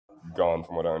gone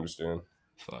from what I understand.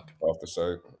 Fuck. Off the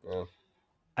site. Yeah.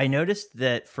 I noticed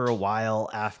that for a while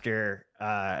after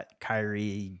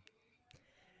Kyrie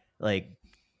like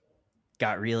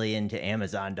got really into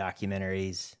Amazon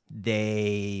documentaries,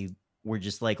 they were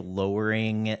just like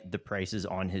lowering the prices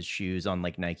on his shoes on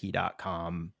like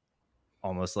Nike.com,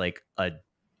 almost like a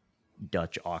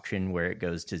Dutch auction where it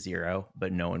goes to zero,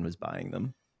 but no one was buying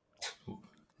them.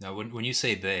 Now, when you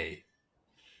say they,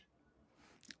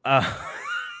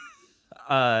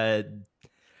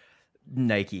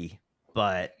 Nike,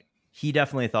 but he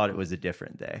definitely thought it was a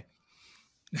different day.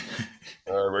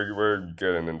 All right, we're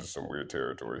getting into some weird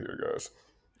territory here, guys.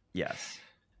 Yes.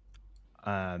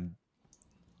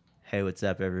 Hey, what's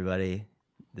up, everybody?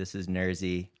 This is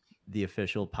Nersey, the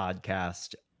official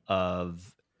podcast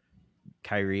of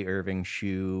Kyrie Irving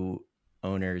shoe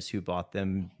owners who bought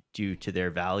them due to their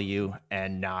value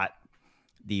and not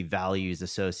the values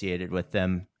associated with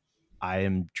them. I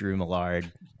am Drew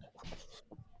Millard.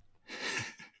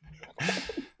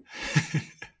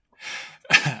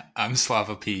 I'm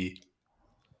Slava P.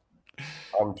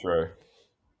 I'm Trey.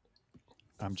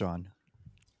 I'm John.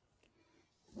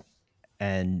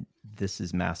 And this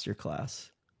is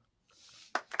Masterclass.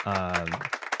 Oh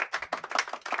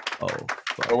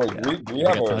wait, yeah. do we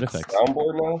have a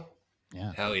soundboard now?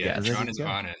 Yeah. Hell yeah. John is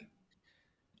on it.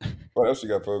 What else you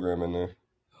got programmed in there?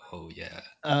 Oh yeah.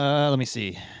 Let me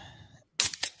see.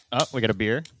 Oh, we got a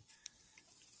beer.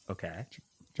 Okay.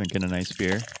 Drinking a nice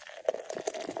beer.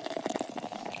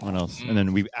 What else? And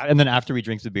then after we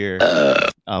drink the beer,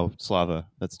 oh, Slava.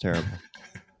 That's terrible.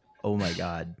 Oh my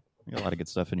God. We got a lot of good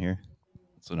stuff in here.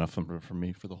 That's enough from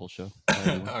me for the whole show.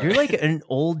 You're like an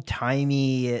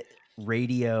old-timey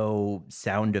radio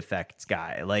sound effects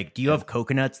guy. Like, do you have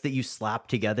coconuts that you slap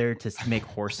together to make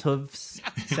horse hooves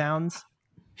sounds?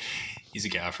 He's a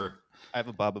gaffer. I have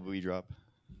a Baba Booey drop.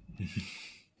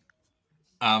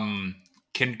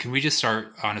 Can we just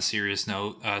start on a serious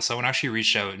note? Someone actually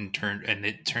reached out and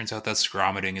it turns out that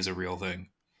scromiting is a real thing.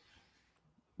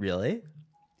 Really?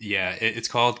 Yeah, it's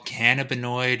called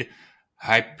cannabinoid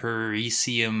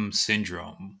hypericemium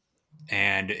syndrome.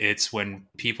 And it's when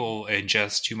people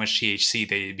ingest too much THC,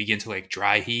 they begin to like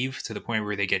dry heave to the point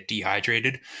where they get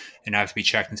dehydrated and have to be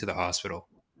checked into the hospital.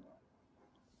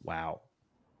 Wow.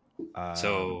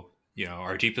 So,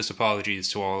 our deepest apologies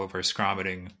to all of our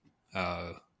scromiting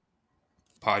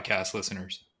podcast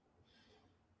listeners.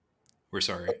 We're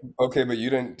sorry. Okay, but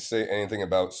you didn't say anything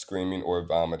about screaming or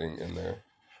vomiting in there.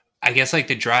 I guess like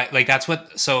the dry, like that's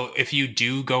what, so if you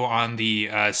do go on the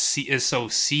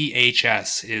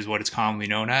CHS is what it's commonly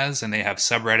known as, and they have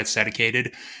subreddits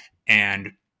dedicated,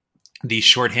 and the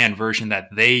shorthand version that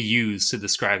they use to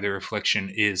describe their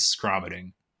affliction is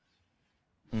scromiting.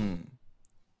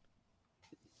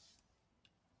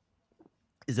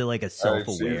 Is it like a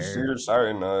self-aware? Cedar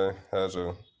Siren has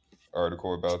an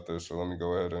article about this, so let me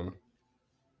go ahead and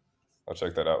I'll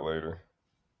check that out later.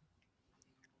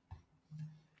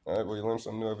 All right, well, you learn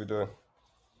something new every day.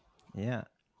 Yeah.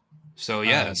 So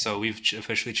so we've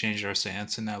officially changed our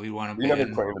stance, and now we want to. We never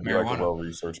claimed to be like a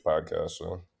well-researched podcast,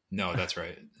 so. No, that's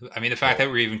right. I mean, the fact that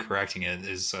we're even correcting it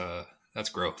is that's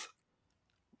growth.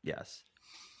 Yes.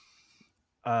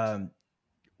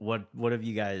 What have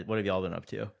y'all been up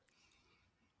to?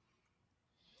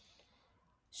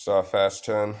 Saw Fast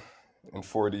 10 in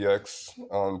 4DX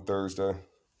on Thursday.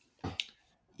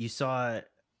 You saw it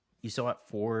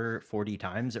 40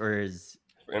 times, or is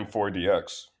in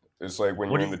 4DX? It's like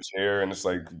when you're in the chair and it's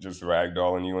like just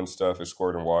ragdolling you and stuff. It's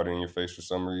squirting water in your face for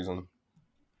some reason.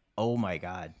 Oh my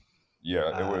God.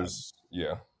 Yeah, it was.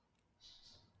 Yeah.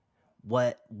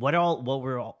 What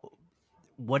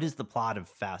is the plot of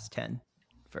Fast 10?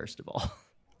 First of all.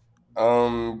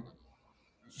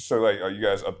 So like, are you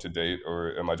guys up to date,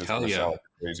 or am I just gonna sound like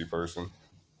a crazy person?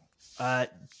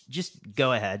 Just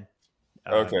go ahead.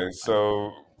 Okay,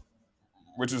 so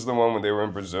which is the one when they were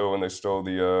in Brazil and they stole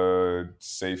the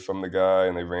safe from the guy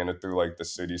and they ran it through like the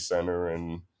city center,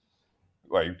 and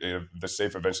like the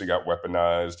safe eventually got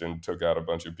weaponized and took out a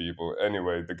bunch of people.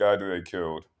 Anyway, the guy that they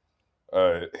killed,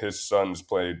 his son's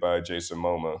played by Jason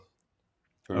Momoa,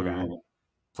 who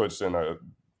puts in a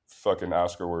fucking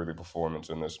Oscar-worthy performance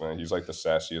in this, man. He's like the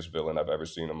sassiest villain I've ever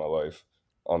seen in my life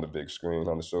on the big screen,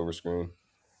 on the silver screen.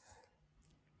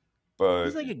 But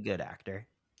he's like a good actor.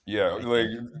 Yeah,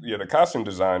 the costume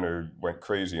designer went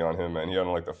crazy on him, man. He had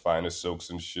on like the finest silks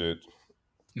and shit.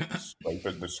 Like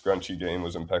the scrunchy game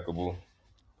was impeccable.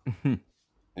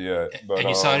 Yeah, but and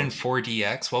you saw it in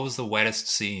 4DX. What was the wettest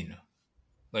scene?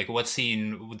 Like, what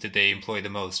scene did they employ the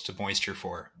most moisture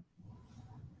for?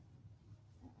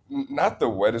 Not the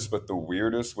wettest, but the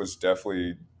weirdest was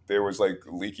definitely there was like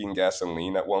leaking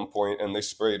gasoline at one point, and they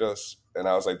sprayed us, and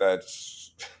I was like,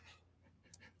 "That's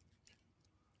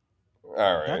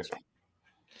all right."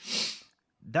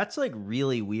 That's like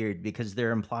really weird because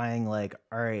they're implying like,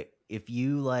 all right, if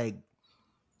you like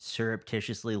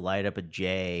surreptitiously light up a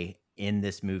J in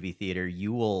this movie theater,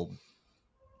 you will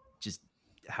just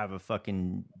have a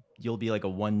fucking, you'll be like a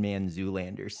one-man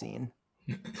Zoolander scene.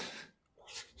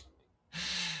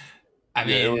 I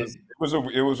Yeah, mean, it was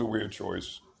a weird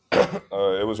choice.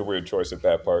 It was a weird choice at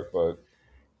that part, but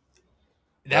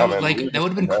that nah, would man, the like movie that was would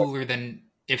have been fantastic. cooler than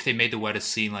if they made the wettest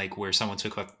scene like where someone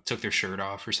took their shirt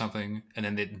off or something,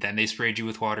 and then they sprayed you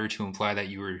with water to imply that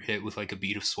you were hit with like a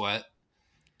bead of sweat.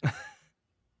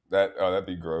 That'd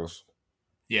be gross.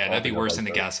 Yeah, I don't that'd be think I'd worse like than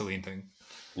the that. gasoline thing.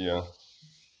 Yeah.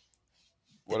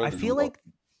 What I other good feel one? like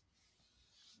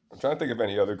I'm trying to think of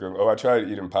any other good. Oh, I tried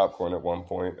eating popcorn at one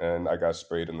point, and I got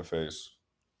sprayed in the face.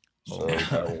 So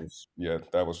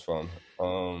that was fun.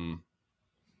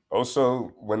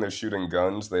 Also, when they're shooting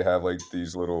guns, they have like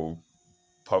these little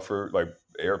puffer, like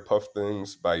air puff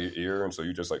things by your ear, and so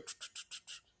you just like,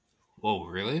 Whoa,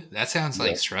 really? That sounds yeah,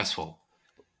 like stressful.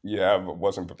 yeah. I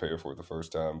wasn't prepared for it the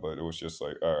first time, but it was just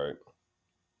like, all right,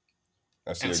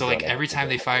 I see And a so, gun. like I every gotta take time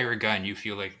they out fire a gun, you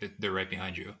feel like they're right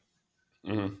behind you.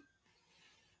 my gun.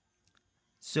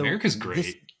 so. America's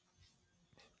great.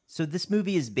 This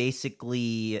movie is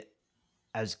basically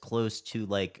as close to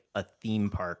like a theme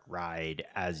park ride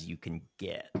as you can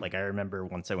get. Like I remember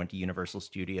once I went to Universal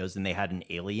Studios and they had an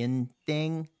alien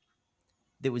thing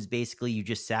that was basically you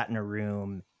just sat in a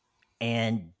room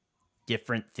and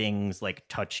different things like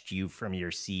touched you from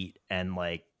your seat and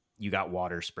like you got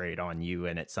water sprayed on you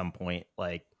and at some point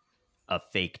like a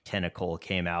fake tentacle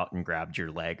came out and grabbed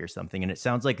your leg or something. And it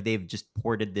sounds like they've just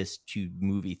ported this to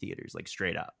movie theaters, like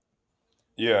straight up.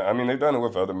 Yeah, I mean they've done it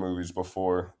with other movies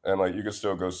before, and like you can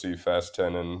still go see Fast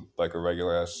 10 in like a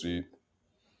regular ass seat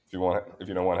if you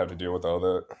don't want to have to deal with all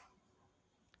that.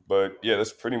 But yeah,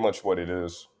 that's pretty much what it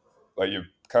is. Like you're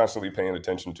constantly paying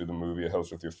attention to the movie. It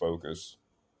helps with your focus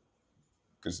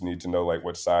because you need to know like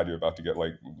what side you're about to get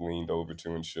like leaned over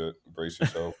to and shit. Brace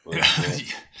yourself. But yeah.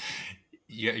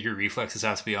 Yeah, your reflexes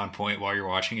have to be on point while you're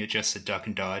watching it, just to duck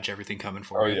and dodge everything coming Oh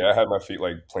for you. yeah, I had my feet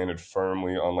like planted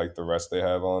firmly on like the rest they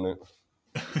have on it,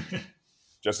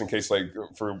 just in case like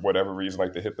for whatever reason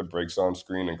like they hit the brakes on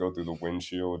screen and go through the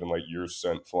windshield and like you're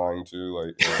sent flying too.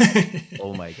 Like yeah.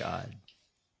 Oh my God.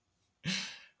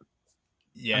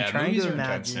 Yeah, I'm trying movies to are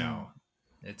intense imagine now.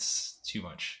 It's too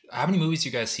much. How many movies do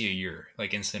you guys see a year,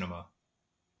 like in cinema?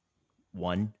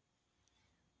 one.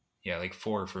 Yeah, like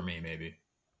 4 for me, maybe.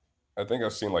 I think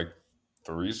I've seen like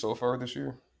 3 so far this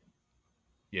year.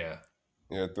 Yeah.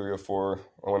 Yeah, 3 or 4.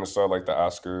 I went and saw like the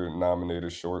Oscar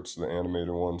nominated shorts, the animated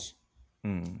ones.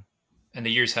 Hmm. And the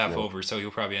year's half Yeah. over, so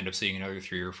you'll probably end up seeing another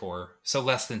 3 or 4. So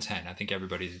less than 10. I think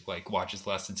everybody like watches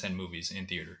less than 10 movies in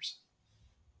theaters.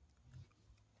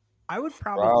 I would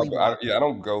probably watch. I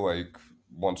don't go like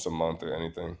once a month or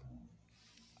anything.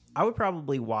 I would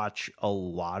probably watch a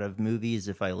lot of movies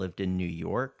if I lived in New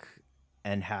York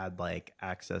and had like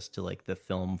access to like the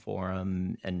Film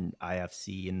Forum and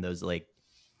IFC and those like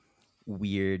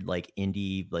weird like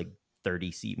indie like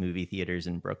 30-seat movie theaters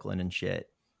in Brooklyn and shit.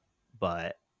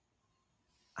 But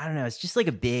I don't know, it's just like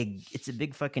a big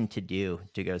fucking to do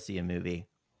to go see a movie.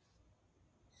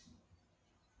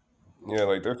 Yeah,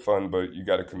 like they're fun, but you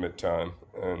got to commit time.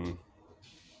 And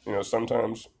you know,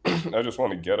 sometimes I just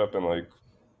want to get up and like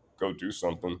go do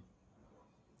something.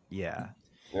 Yeah.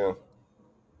 Yeah.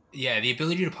 Yeah, the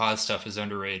ability to pause stuff is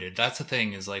underrated. That's the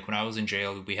thing, is like when I was in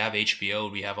jail, we have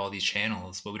HBO, we have all these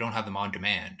channels, but we don't have them on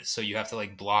demand. So you have to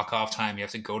like block off time. You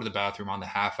have to go to the bathroom on the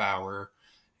half hour.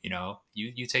 You know,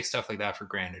 you take stuff like that for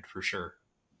granted, for sure.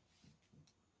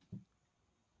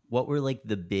 What were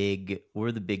the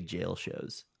big jail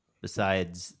shows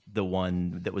besides the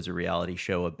one that was a reality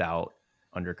show about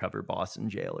undercover boss in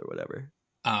jail or whatever?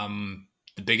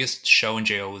 The biggest show in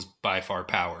jail was by far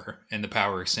Power, and the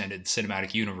Power Extended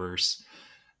Cinematic Universe.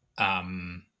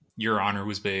 Your Honor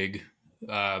was big.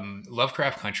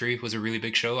 Lovecraft Country was a really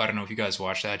big show. I don't know if you guys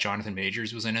watched that. Jonathan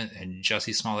Majors was in it, and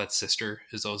Jussie Smollett's sister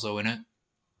is also in it.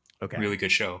 Okay. Really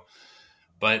good show.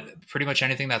 But pretty much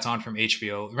anything that's on from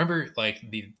HBO. Remember, like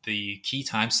the key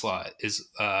time slot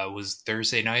was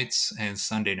Thursday nights and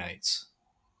Sunday nights.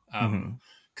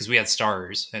 Because we had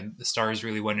Stars, and the Stars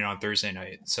really went in on Thursday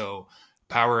night. So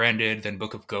Power ended, then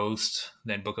Book of Ghost,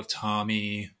 then Book of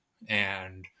Tommy,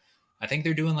 and I think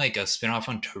they're doing like a spinoff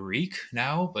on Tariq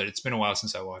now, but it's been a while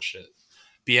since I watched it.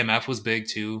 BMF was big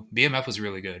too. BMF was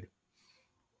really good.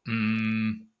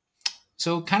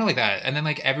 So kind of like that. And then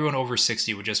like everyone over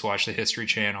 60 would just watch the History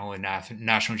Channel and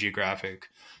National Geographic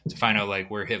to find out like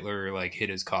where Hitler like hid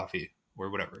his coffee or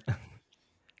whatever.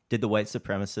 Did the white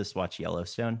supremacists watch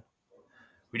Yellowstone?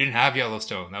 We didn't have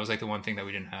Yellowstone. That was like the one thing that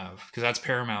we didn't have because that's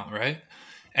Paramount, right?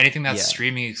 Anything that's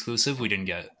streaming exclusive, we didn't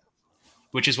get.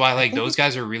 Which is why like those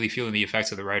guys are really feeling the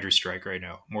effects of the writer's strike right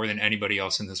now more than anybody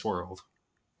else in this world.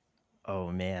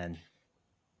 Oh man.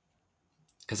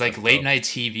 Because like late night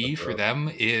TV for them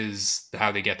is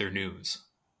how they get their news.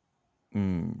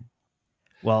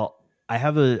 Well, I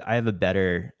have a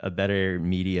better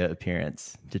media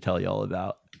appearance to tell you all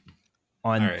about.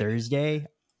 On Thursday,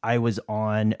 I was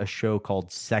on a show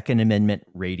called Second Amendment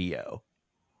Radio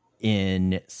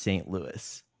in St.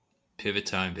 Louis. Pivot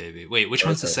time, baby. Wait, which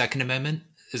one's the Second Amendment?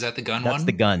 Is that the gun one? That's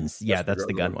the guns. Yeah, that's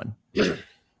the gun one.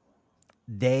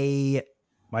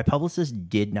 My publicist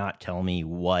did not tell me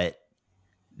what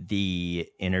the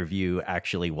interview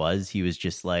actually was. He was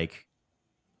just like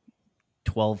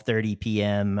 12:30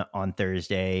 p.m. on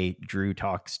Thursday. Drew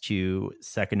talks to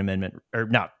Second Amendment, or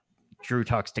not. Drew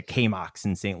talks to KMOX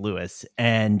in St. Louis,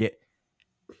 and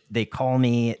they call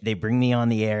me. They bring me on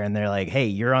the air, and they're like, "Hey,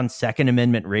 you're on Second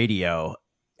Amendment Radio."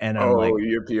 And I'm like,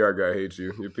 your PR guy hates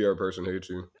you. Your PR person hates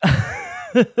you.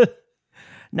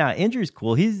 Nah, Andrew's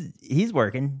cool. He's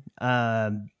working.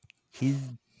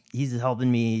 He's helping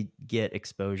me get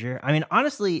exposure. I mean,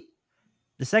 honestly,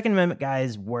 the Second Amendment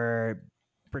guys were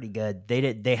pretty good.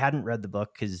 They hadn't read the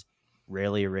book because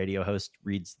rarely a radio host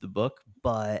reads the book,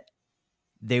 but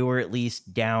they were at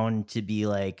least down to be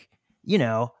like,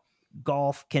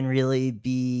 golf can really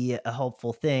be a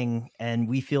helpful thing, and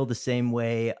we feel the same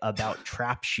way about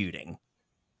trap shooting.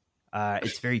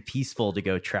 It's very peaceful to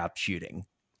go trap shooting.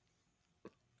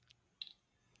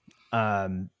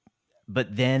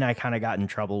 But then I kind of got in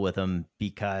trouble with them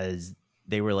because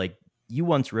they were like, you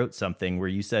once wrote something where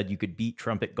you said you could beat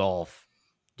Trump at golf.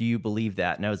 Do you believe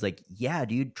that? And I was like, yeah,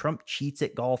 dude, Trump cheats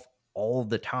at golf all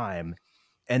the time.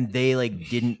 And they like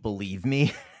didn't believe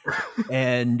me.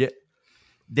 And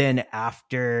then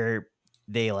after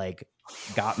they like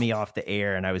got me off the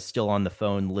air and I was still on the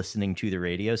phone listening to the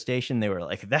radio station, they were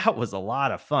like, that was a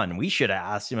lot of fun. We should have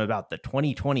asked him about the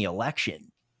 2020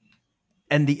 election.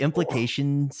 And the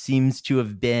implication seems to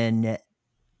have been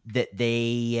that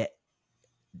that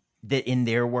in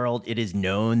their world, it is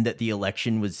known that the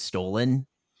election was stolen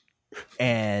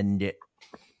and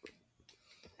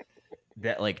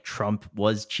that like Trump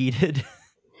was cheated.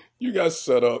 You got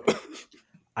set up.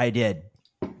 I did.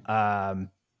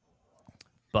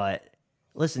 But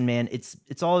listen, man,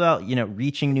 it's all about,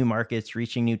 reaching new markets,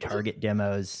 reaching new target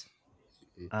demos.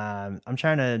 I'm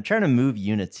trying to move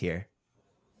units here.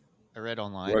 I read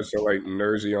online. What's so like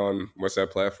Nersey on what's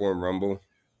that platform? Rumble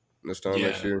this time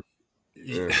next year?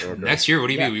 Yeah, okay. Next year, what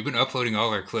do you mean? We've been uploading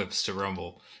all our clips to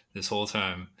Rumble this whole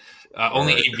time.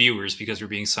 Only 8 viewers because we're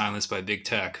being silenced by big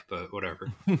tech, but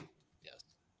whatever. Yes.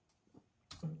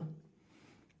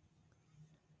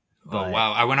 Oh,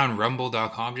 wow. I went on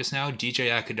rumble.com just now.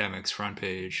 DJ Academics front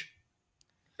page.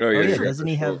 Oh, yeah. Doesn't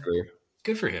he have...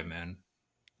 Good for him, man.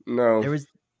 No. There was...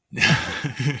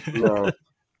 No.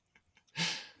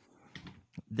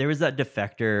 There was that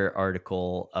Defector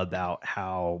article about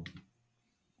how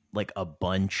like a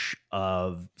bunch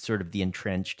of sort of the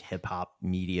entrenched hip hop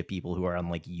media people who are on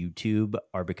like YouTube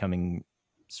are becoming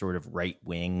sort of right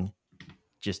wing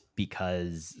just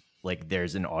because like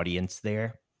there's an audience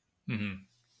there. Mm-hmm.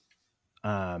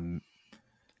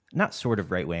 Not sort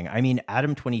of right wing. I mean,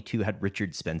 Adam 22 had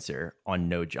Richard Spencer on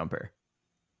No Jumper.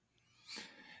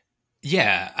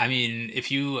 Yeah, I mean, if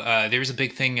you there was a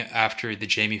big thing after the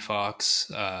Jamie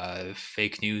Foxx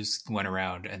fake news went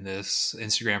around, and this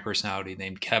Instagram personality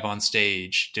named Kev on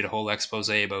Stage did a whole expose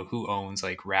about who owns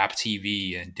like Rap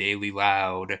TV and Daily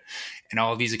Loud and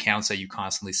all of these accounts that you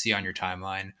constantly see on your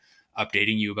timeline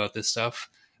updating you about this stuff,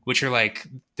 which are like,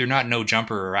 they're not No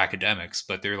Jumper or academics,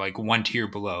 but they're like one tier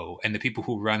below, and the people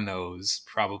who run those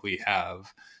probably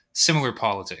have similar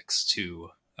politics to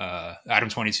Adam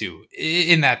 22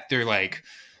 in that they're like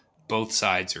both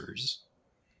sidesers.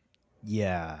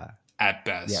 Yeah. At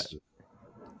best. Yeah.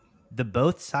 The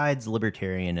both sides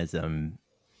libertarianism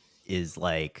is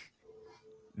like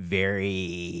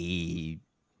very,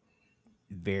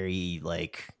 very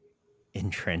like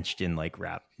entrenched in like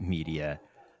rap media.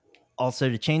 Also,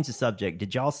 to change the subject,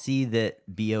 did y'all see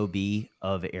that B.O.B.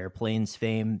 of Airplanes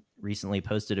fame recently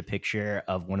posted a picture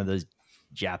of one of those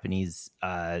Japanese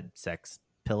sex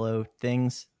pillow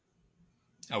things?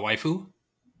 A waifu?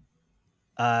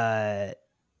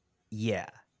 Yeah.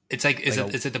 It's like,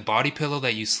 is it the body pillow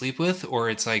that you sleep with, or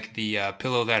it's like the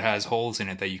pillow that has holes in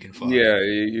it that you can fuck? Yeah,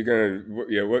 you're gonna.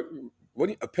 Yeah, what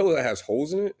A pillow that has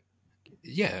holes in it?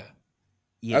 Yeah.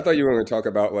 Yeah. I thought you were going to talk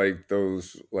about like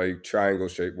those like triangle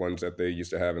shaped ones that they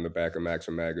used to have in the back of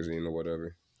Maxim magazine or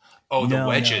whatever. Oh, the No,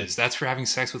 wedges. That's for having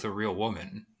sex with a real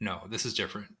woman. No, this is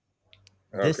different.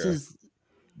 Okay.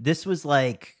 This was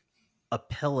like a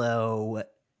pillow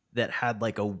that had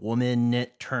like a woman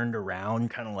turned around,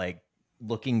 kind of like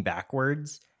looking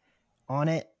backwards on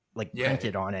it, like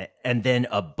printed on it, and then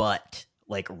a butt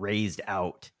like raised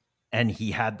out, and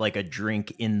he had like a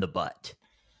drink in the butt,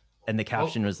 and the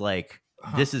caption was like,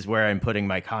 "This is where I'm putting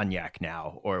my cognac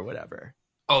now," or whatever.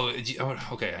 Oh,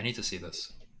 okay. I need to see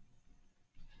this.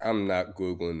 I'm not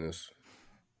Googling this.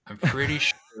 I'm pretty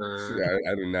sure.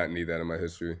 I do not need that in my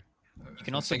history. You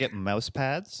can also get mouse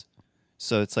pads.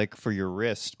 So it's like for your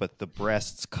wrist, but the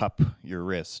breasts cup your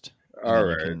wrist. All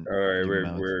right.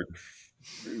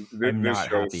 This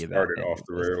show started off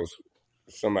the rails.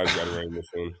 Somebody's got to rein this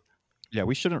in. Yeah,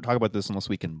 we shouldn't talk about this unless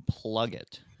we can plug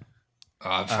it.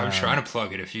 I'm trying to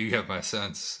plug it. If you get my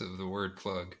sense of the word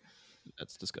plug,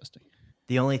 that's disgusting.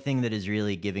 The only thing that is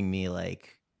really giving me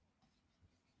like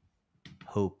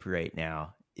hope right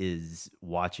now is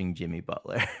watching Jimmy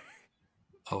Butler.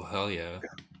 Oh, hell yeah.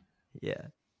 Yeah.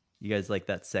 You guys like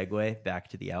that segue back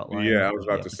to the outline? Yeah, I was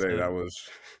about to say that was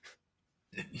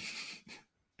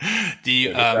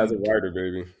as a writer,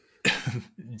 baby.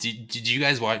 Did you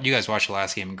guys watch? You guys watched the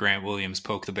last game? Grant Williams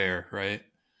poke the bear, right?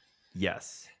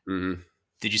 Yes. Mm-hmm.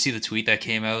 Did you see the tweet that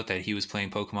came out that he was playing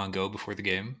Pokemon Go before the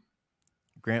game?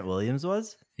 Grant Williams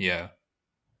was? Yeah.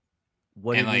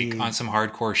 What and like on some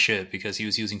hardcore shit because he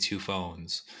was using 2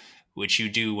 phones, which you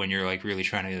do when you're like really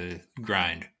trying to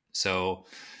grind. So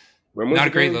not a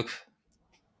great look.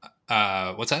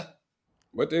 What's that?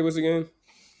 What day was the game?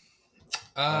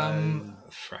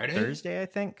 Friday? Thursday, I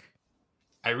think.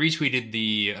 I retweeted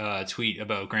the tweet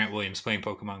about Grant Williams playing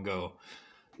Pokemon Go.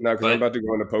 No, because I'm about to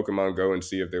go into Pokemon Go and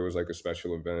see if there was like a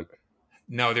special event.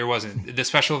 No, there wasn't. The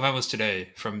special event was today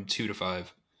from 2 to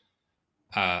 5.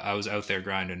 I was out there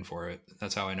grinding for it.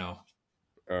 That's how I know.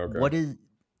 Okay.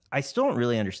 I still don't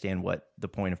really understand what the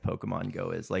point of Pokemon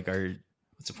Go is. Like,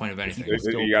 what's the point of anything?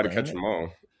 You got to catch them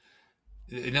all.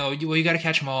 No, you got to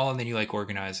catch them all, and then you like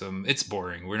organize them. It's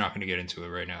boring. We're not going to get into it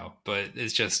right now, but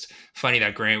it's just funny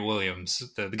that Grant Williams,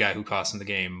 the guy who cost him the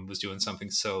game, was doing something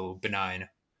so benign.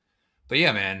 But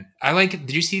yeah, man, I like.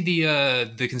 Did you see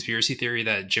the conspiracy theory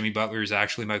that Jimmy Butler is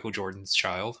actually Michael Jordan's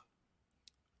child?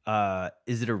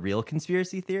 Is it a real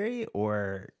conspiracy theory,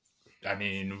 or? I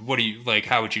mean, what do you like?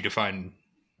 How would you define?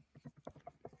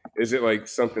 Is it like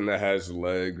something that has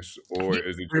legs, or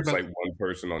is it just like one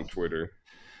person on Twitter?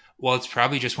 Well, it's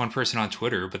probably just one person on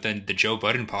Twitter, but then the Joe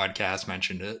Budden podcast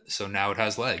mentioned it, so now it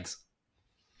has legs.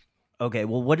 Okay,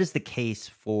 well, what is the case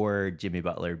for Jimmy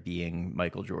Butler being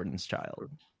Michael Jordan's child?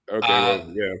 Okay,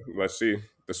 yeah, let's see.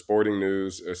 The Sporting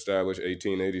News established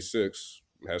 1886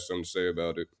 has something to say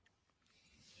about it.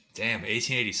 Damn,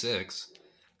 1886.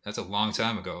 That's a long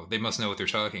time ago. They must know what they're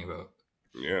talking about.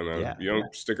 Yeah, man. Yeah. You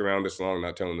don't stick around this long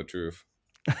not telling the truth.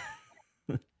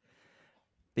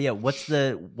 But yeah, what's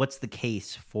the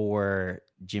case for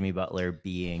Jimmy Butler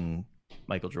being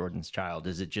Michael Jordan's child?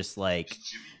 Is it just like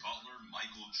Jimmy Butler,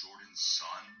 Michael Jordan's son?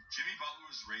 Jimmy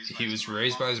Butler was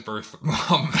raised by his birth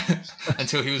mom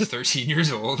until he was 13 years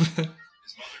old.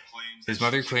 His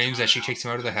mother claims that she kicked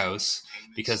him out of the house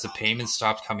because the payments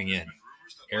stopped coming in.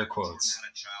 Air quotes.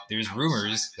 There's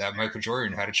rumors that Michael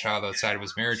Jordan had a child outside of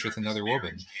his marriage with another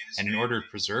woman, and in order to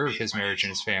preserve his marriage and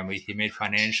his family, he made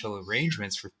financial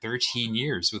arrangements for 13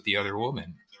 years with the other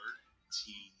woman.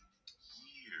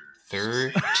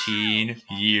 13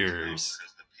 years.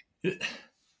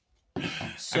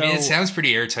 So, I mean, it sounds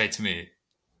pretty airtight to me.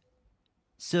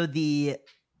 So the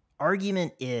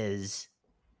argument is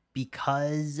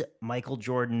because Michael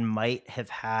Jordan might have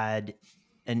had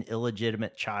an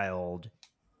illegitimate child,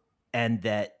 and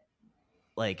that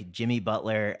like Jimmy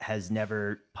Butler has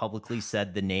never publicly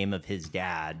said the name of his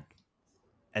dad,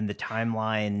 and the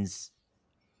timelines,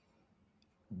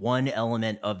 one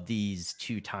element of these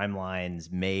 2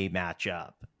 timelines may match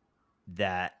up,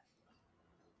 that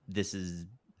this is,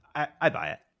 I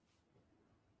buy it.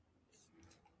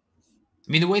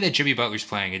 I mean, the way that Jimmy Butler's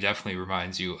playing, it definitely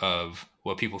reminds you of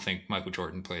what people think Michael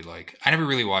Jordan played like. I never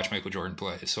really watched Michael Jordan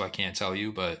play, so I can't tell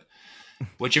you, but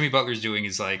what Jimmy Butler's doing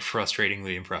is like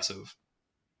frustratingly impressive.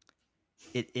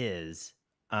 It is.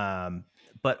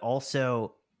 But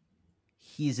also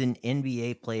he's an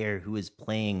NBA player who is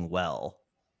playing well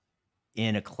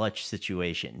in a clutch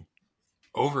situation.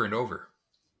 Over and over.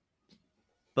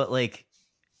 But like,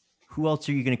 who else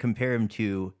are you going to compare him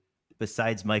to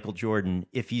besides Michael Jordan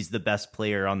if he's the best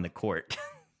player on the court?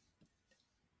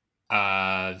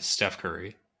 Steph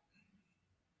Curry.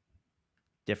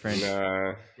 different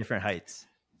Nah. heights.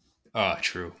 Oh,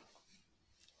 true.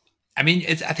 I mean,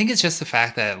 I think it's just the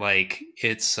fact that like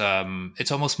it's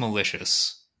almost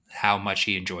malicious how much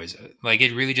he enjoys it. Like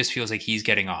it really just feels like he's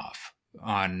getting off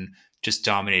on just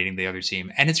dominating the other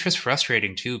team, and it's just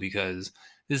frustrating too because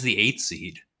this is the 8th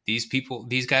seed.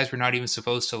 These guys were not even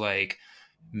supposed to like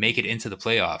make it into the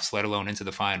playoffs, let alone into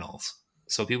the finals.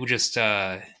 So people just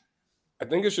I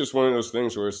think it's just one of those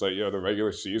things where it's like, the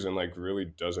regular season like really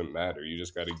doesn't matter. You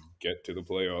just got to get to the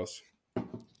playoffs.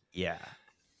 Yeah.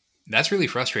 that's really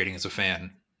frustrating as a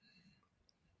fan.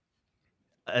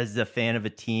 As a fan of a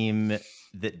team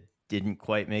that didn't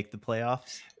quite make the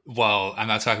playoffs. Well, I'm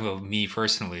not talking about me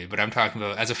personally, but I'm talking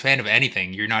about as a fan of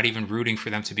anything, you're not even rooting for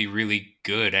them to be really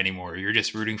good anymore. You're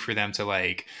just rooting for them to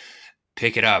like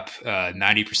pick it up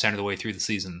 90% of the way through the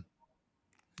season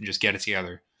and just get it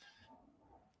together.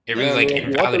 It really I mean, it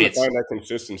you want them to validates. find that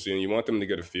consistency, and you want them to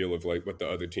get a feel of like what the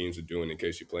other teams are doing in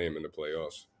case you play them in the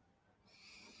playoffs.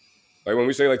 Like when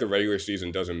we say like the regular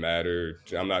season doesn't matter,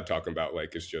 I'm not talking about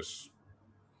like it's just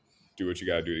do what you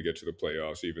got to do to get to the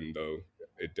playoffs, even though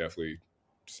it definitely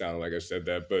sounded like I said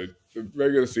that. But the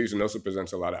regular season also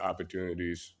presents a lot of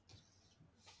opportunities,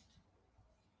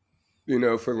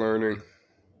 for learning,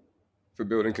 for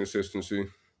building consistency,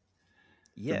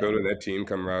 for building that team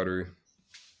camaraderie.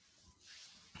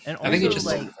 And I think it also just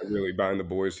like really bind the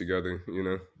boys together,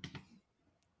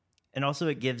 and also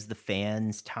it gives the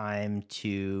fans time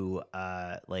to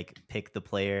like pick the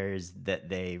players that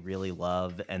they really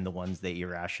love and the ones they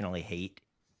irrationally hate.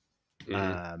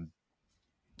 Mhm.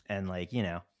 And like,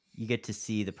 you get to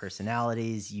see the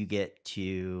personalities, you get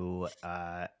to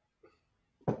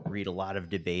read a lot of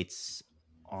debates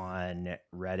on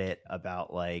Reddit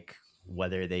about like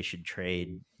whether they should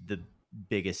trade the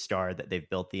biggest star that they've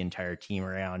built the entire team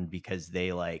around because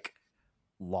they like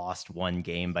lost one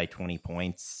game by 20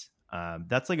 points.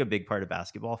 That's like a big part of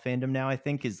basketball fandom now, I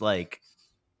think, is like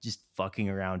just fucking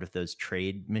around with those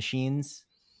trade machines,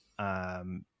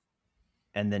 and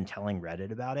then telling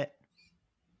Reddit about it.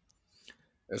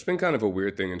 It's been kind of a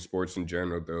weird thing in sports in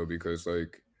general, though, because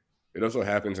like it also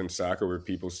happens in soccer where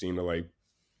people seem to like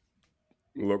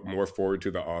look more forward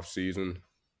to the off season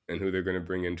and who they're going to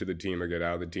bring into the team or get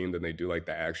out of the team than they do like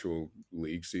the actual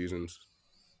league seasons.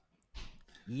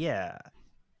 Yeah.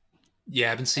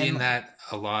 Yeah, I've been seeing that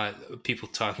a lot. People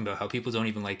talking about how people don't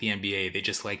even like the NBA; they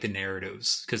just like the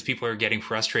narratives because people are getting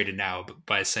frustrated now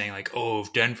by saying like, "Oh,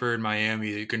 if Denver and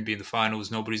Miami are going to be in the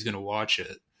finals, nobody's going to watch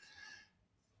it."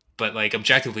 But like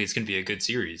objectively, it's going to be a good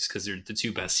series because they're the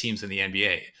two best teams in the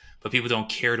NBA. But people don't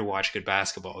care to watch good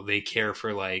basketball; they care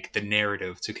for like the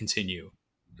narrative to continue.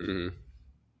 Mm-hmm.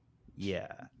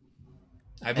 Yeah.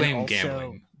 I blame also,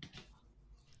 gambling.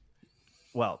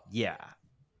 Well, yeah.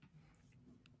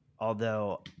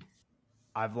 Although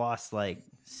I've lost like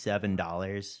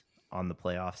 $7 on the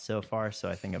playoffs so far, so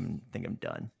I think I'm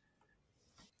done.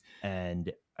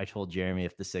 And I told Jeremy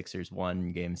if the Sixers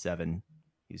won Game 7,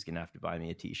 he was gonna have to buy me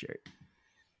a T-shirt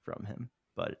from him,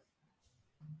 but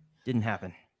didn't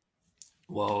happen.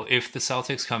 Well, if the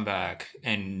Celtics come back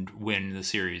and win the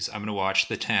series, I'm going to watch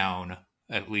The Town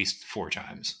at least 4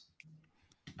 times.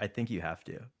 I think you have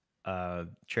to.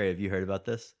 Trey, have you heard about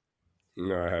this?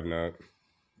 No, I have not.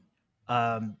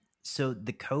 So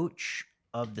the coach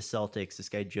of the Celtics, this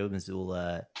guy Joe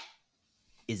Mazzulla,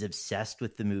 is obsessed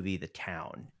with the movie The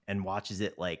Town and watches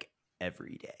it like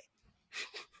every day.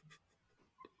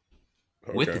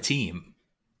 Okay. With the team.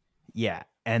 Yeah,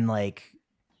 and like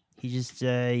he just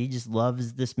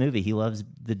loves this movie. He loves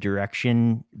the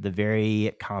direction, the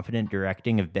very competent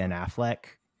directing of Ben Affleck,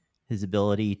 his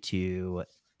ability to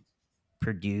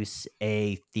produce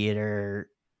a theater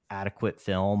adequate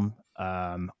film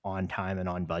on time and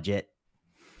on budget.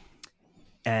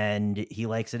 And he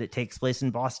likes that it takes place in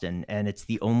Boston, and it's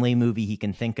the only movie he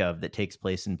can think of that takes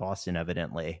place in Boston,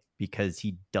 evidently, because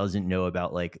he doesn't know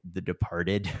about like The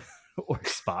Departed or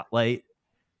Spotlight,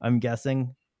 I'm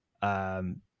guessing.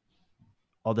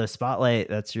 Although Spotlight,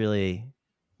 that's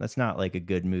not like a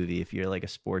good movie if you're like a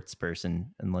sports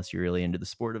person, unless you're really into the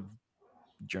sport of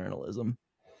journalism.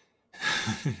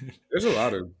 There's a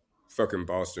lot of fucking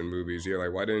Boston movies. Yeah,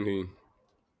 like why didn't he?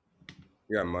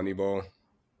 You got Moneyball.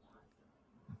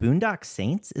 Boondock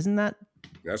Saints, isn't that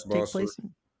That's take Boston. place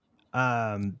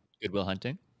in? Good Will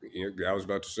Hunting. Yeah, I was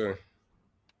about to say.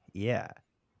 Yeah.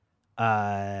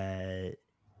 I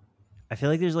feel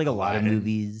like there's like a lot of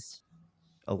movies.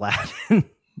 Aladdin.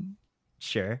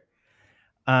 Sure.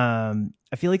 I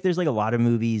feel like there's like a lot of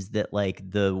movies that like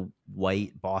the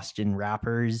white Boston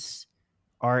rappers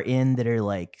are in that are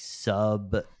like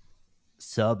sub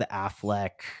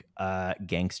Affleck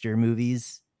gangster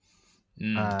movies.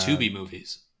 Tubi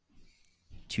movies.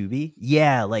 Tubi?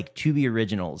 Yeah, like Tubi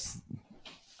originals.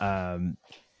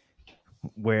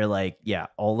 Where like, yeah,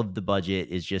 all of the budget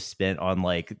is just spent on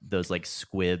like those like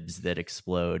squibs that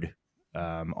explode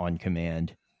on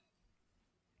command.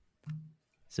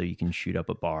 So you can shoot up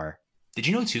a bar. Did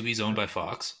you know Tubi's owned by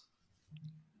Fox?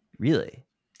 Really?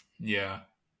 Yeah.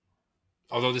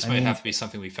 Although this might have to be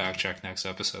something we fact check next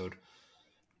episode.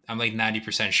 I'm like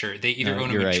 90% sure. They either own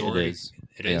a majority. Right,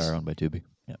 they are owned by Tubi.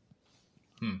 Yeah.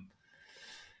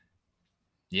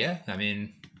 Yeah, I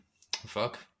mean,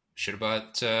 fuck. Should have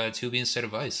bought Tubi instead of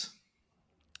Vice.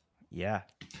 Yeah.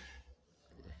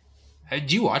 Hey,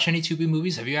 do you watch any Tubi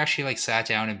movies? Have you actually like sat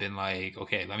down and been like,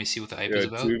 okay, let me see what the hype is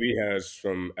about? Tubi has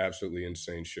some absolutely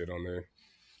insane shit on there.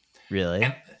 Really?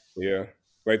 Yeah.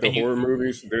 Like the horror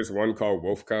movies, there's one called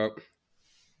Wolf Cop.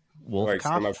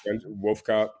 Some of my friends, Wolf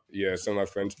Cop. Yeah, some of my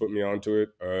friends put me onto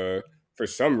it. For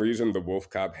some reason, the Wolf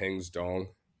Cop hangs dong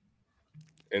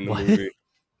in the movie.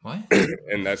 What?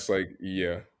 And that's like,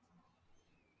 yeah.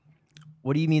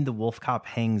 What do you mean the Wolf Cop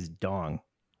hangs dong?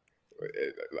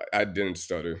 I didn't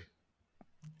stutter.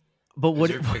 But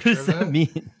what does that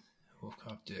mean? Wolf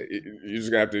Cop dick. You're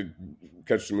just gonna have to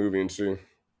catch the movie and see.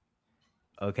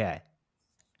 Okay.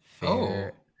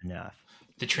 Fair enough.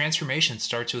 The transformation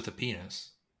starts with a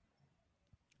penis.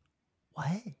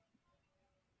 What?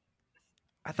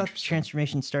 I thought the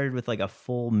transformation started with like a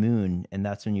full moon, and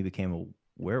that's when you became a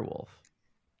werewolf.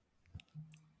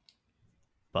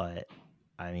 But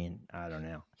I mean, I don't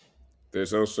know.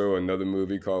 There's also another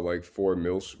movie called like Four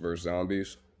Milfs vs.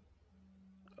 Zombies.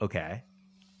 Okay.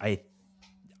 I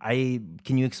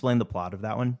can you explain the plot of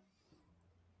that one?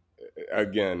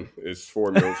 Again, it's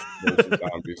Four Milfs versus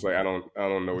Zombies. Like I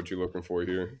don't know what you're looking for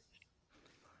here.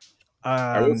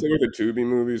 I will say with the Tubi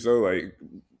movies though, like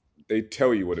they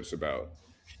tell you what it's about.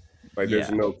 Like there's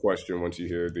no question once you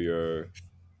hear the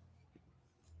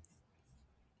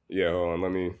hold on,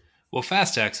 let me. Well,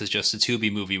 Fast X is just a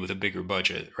Tubi movie with a bigger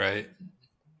budget, right?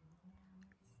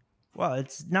 Well,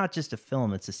 it's not just a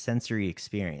film; it's a sensory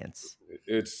experience.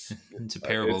 It's a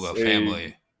parable about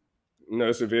family. No,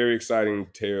 it's a very exciting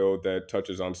tale that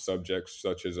touches on subjects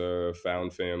such as a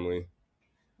found family.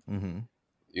 Mm-hmm.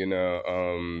 You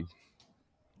know,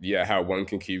 how one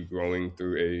can keep growing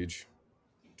through age.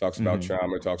 Talks about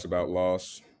trauma, talks about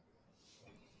loss.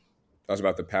 Talks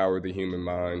about the power of the human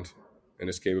mind and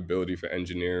its capability for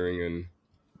engineering and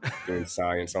doing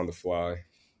science on the fly.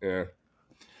 Yeah.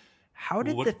 How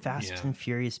did the Fast and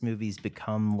Furious movies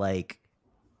become like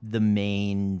the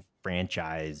main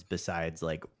franchise besides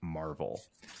like Marvel?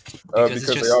 Because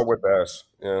they all whip ass.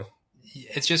 Yeah.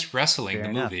 It's just wrestling, Fair the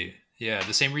enough. movie. Yeah,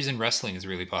 the same reason wrestling is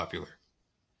really popular.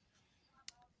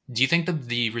 Do you think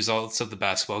the results of the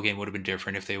basketball game would have been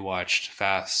different if they watched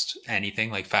Fast anything,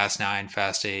 like Fast 9,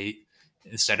 Fast 8,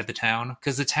 instead of The Town?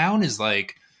 Because The Town is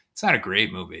like, it's not a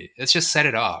great movie. It's just set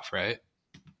it off, right?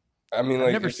 I mean,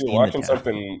 like, if you're watching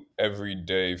something every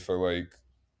day for like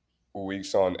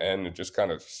weeks on end, it just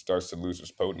kind of starts to lose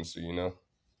its potency, you know?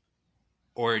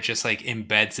 Or it just like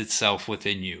embeds itself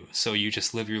within you. So you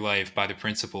just live your life by the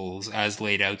principles as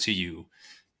laid out to you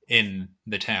in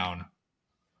The Town.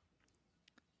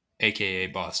 AKA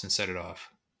Boston set it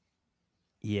off.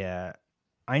 Yeah.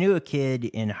 I knew a kid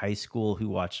in high school who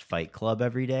watched Fight Club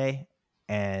every day,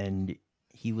 and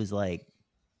he was like,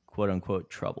 quote unquote,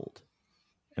 troubled.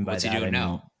 And by What's that, he doing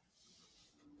now?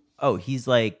 Oh, he's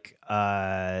like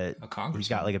a congressman. He's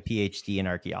got like a PhD in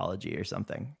archaeology or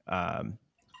something. And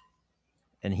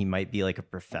he might be like a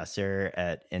professor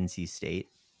at NC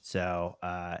State. So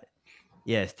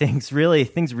yeah, things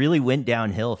really went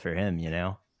downhill for him, you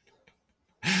know.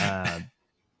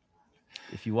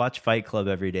 If you watch Fight Club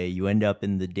every day, you end up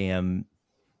in the damn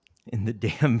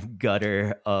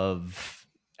gutter of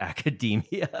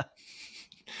academia.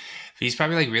 He's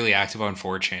probably like really active on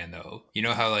 4chan though. You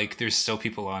know how like there's still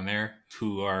people on there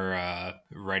who are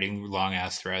writing long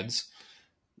ass threads.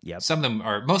 Yeah, most of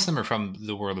them are from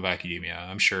the world of academia.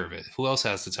 I'm sure of it. Who else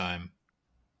has the time?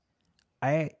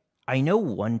 I know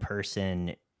one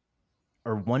person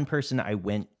I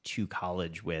went to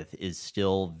college with is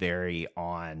still very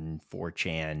on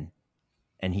 4chan,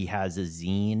 and he has a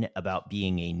zine about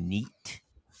being a NEET,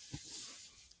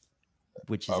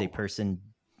 which is a person.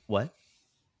 What?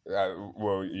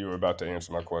 Well, you were about to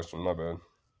answer my question. My bad.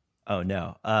 Oh,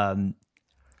 no.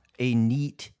 A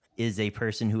NEET is a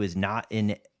person who is not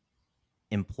in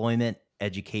employment,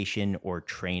 education, or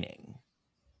training.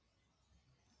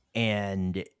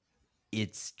 And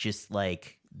it's just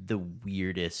like the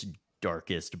weirdest,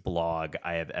 darkest blog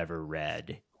I have ever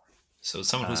read. So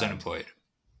someone who's unemployed.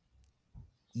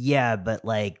 Yeah, but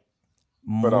like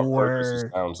But on purpose,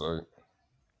 it sounds like.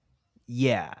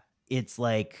 yeah, it's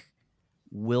like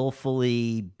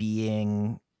willfully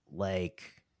being like,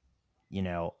 you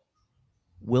know,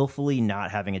 willfully not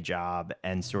having a job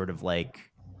and sort of like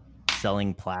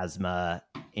selling plasma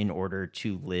in order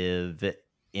to live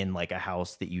in like a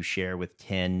house that you share with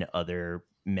 10 other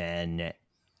men,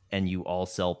 and you all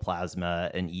sell plasma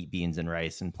and eat beans and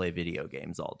rice and play video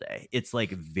games all day. It's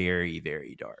like very,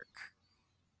 very dark.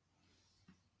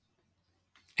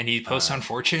 And he posts on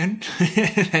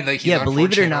 4chan, and like he's Yeah, on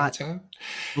believe it 4chan or all the not, time.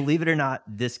 believe it or not,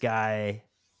 this guy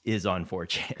is on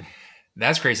 4chan.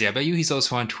 That's crazy. I bet you he's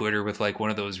also on Twitter with like one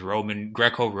of those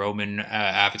Greco-Roman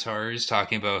avatars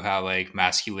talking about how like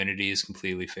masculinity is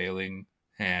completely failing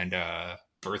and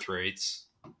birth rates.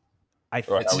 I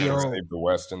Or how we feel save the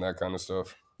West and that kind of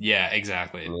stuff. Yeah,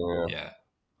 exactly. Yeah.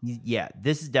 Yeah.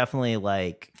 this is definitely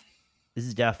like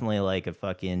a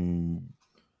fucking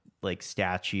like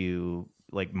statue,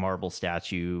 like marble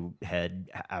statue head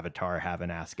avatar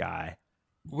having ass guy.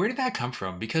 Where did that come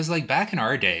from? Because like back in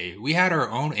our day, we had our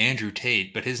own Andrew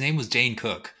Tate, but his name was Dane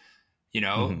Cook, you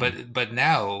know? But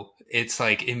now it's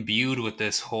like imbued with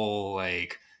this whole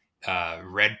like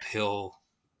red pill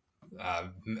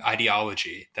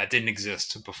ideology that didn't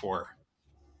exist before.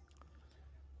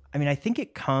 I mean, I think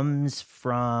it comes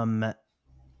from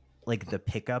like the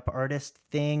pickup artist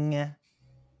thing,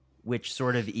 which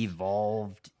sort of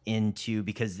evolved into,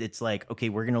 because it's like, okay,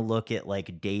 we're going to look at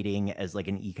like dating as like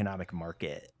an economic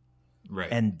market. Right.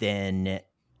 And then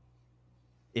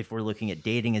if we're looking at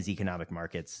dating as economic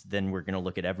markets, then we're going to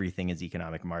look at everything as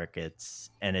economic markets.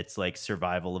 And it's like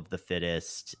survival of the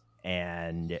fittest,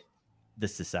 and the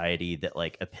society that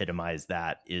like epitomized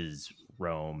that is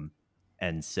Rome.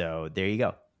 And so there you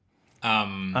go.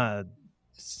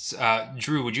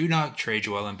 Drew, would you not trade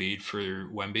Joel Embiid for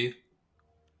Wemby?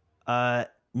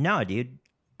 No, dude.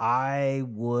 I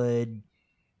would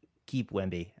keep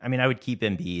Wemby. I mean, I would keep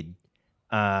Embiid.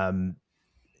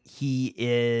 He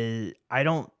is.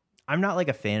 I'm not like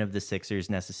a fan of the Sixers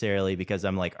necessarily, because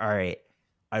I'm like, all right,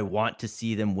 I want to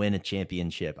see them win a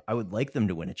championship. I would like them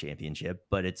to win a championship,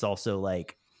 but it's also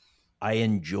like I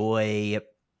enjoy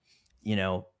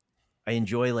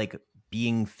like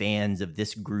being fans of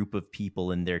this group of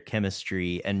people and their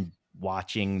chemistry, and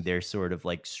watching their sort of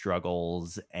like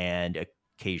struggles and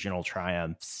occasional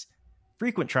triumphs,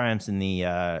 frequent triumphs in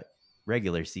the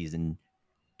regular season,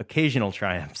 occasional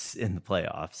triumphs in the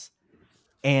playoffs.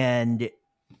 And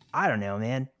I don't know,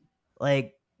 man.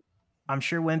 Like, I'm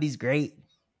sure Wemby's great.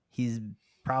 He's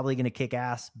probably going to kick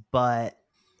ass, but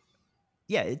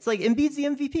yeah, it's like Embiid's the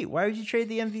MVP. Why would you trade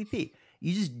the MVP?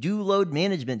 You just do load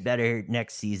management better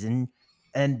next season,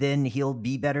 and then he'll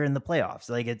be better in the playoffs.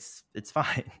 Like it's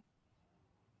fine.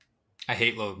 I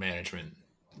hate load management.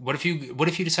 What if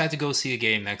you decide to go see a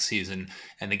game next season,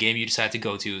 and the game you decide to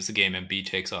go to is the game Embiid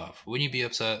takes off? Wouldn't you be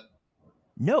upset?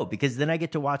 No, because then I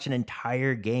get to watch an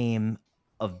entire game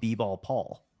of B-ball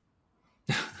Paul,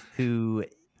 who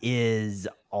is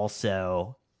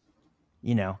also,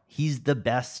 he's the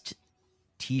best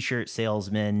t-shirt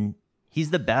salesman.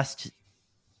 He's the best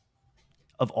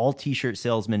of all t-shirt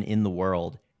salesmen in the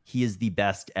world. He is the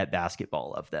best at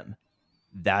basketball of them.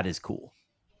 That is cool.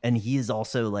 And he is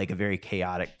also like a very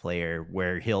chaotic player,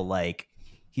 where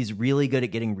he's really good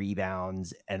at getting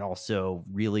rebounds and also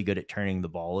really good at turning the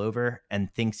ball over,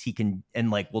 and thinks he can, and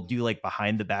like will do like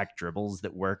behind the back dribbles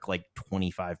that work like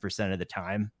 25% of the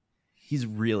time. He's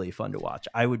really fun to watch.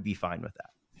 I would be fine with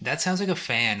that. That sounds like a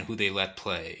fan who they let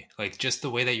play. Like just the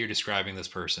way that you're describing this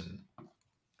person.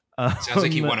 Sounds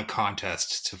like he won a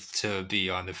contest to be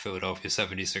on the Philadelphia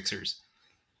 76ers.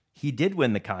 He did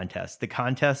win the contest. The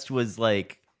contest was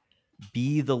like,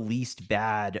 be the least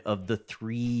bad of the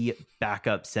 3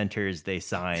 backup centers they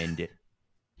signed.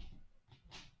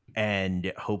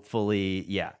 And hopefully,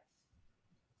 yeah.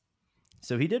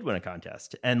 So he did win a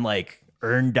contest and like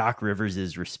earn Doc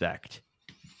Rivers' respect.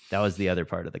 That was the other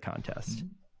part of the contest.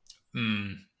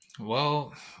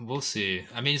 Well, we'll see.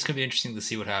 I mean, it's going to be interesting to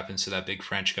see what happens to that big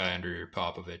French guy under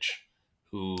Popovich,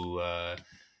 who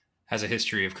has a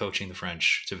history of coaching the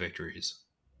French to victories.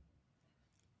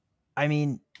 I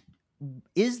mean,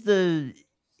 is the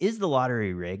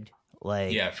lottery rigged?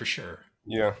 Like, yeah, for sure.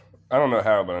 Yeah. I don't know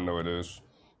how, but I know it is.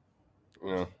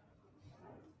 Yeah.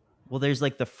 Well, there's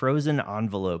like the frozen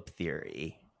envelope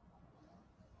theory.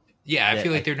 Yeah, I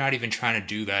feel like they're not even trying to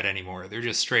do that anymore. They're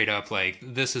just straight up like,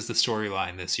 this is the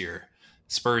storyline this year.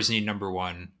 Spurs need number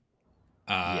 1.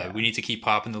 We need to keep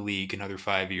Pop in the league another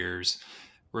 5 years.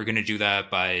 We're going to do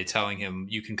that by telling him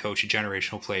you can coach a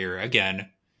generational player again,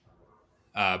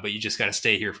 but you just got to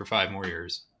stay here for 5 more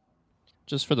years.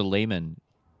 Just for the layman,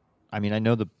 I mean, I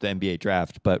know the NBA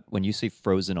draft, but when you say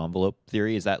frozen envelope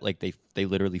theory, is that like they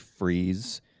literally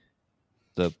freeze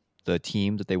the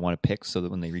team that they want to pick so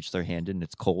that when they reach their hand in,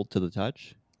 it's cold to the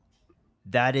touch?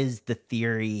 That is the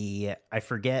theory. I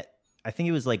forget. I think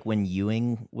it was like when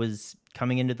Ewing was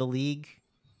coming into the league.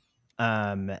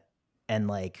 And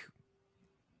like,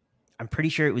 I'm pretty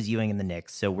sure it was Ewing in the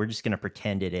Knicks. So we're just going to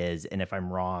pretend it is. And if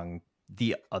I'm wrong,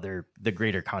 the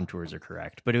greater contours are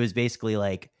correct. But it was basically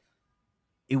like,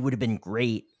 it would have been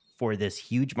great for this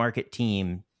huge market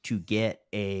team to get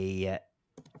the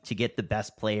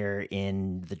best player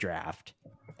in the draft.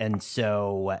 And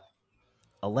so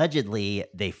allegedly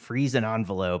they freeze an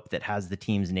envelope that has the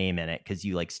team's name in it, because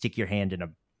you like stick your hand in a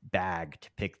bag to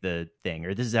pick the thing,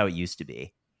 or this is how it used to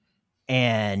be.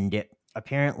 And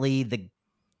apparently the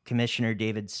commissioner,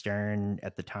 David Stern,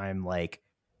 at the time, like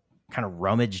kind of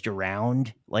rummaged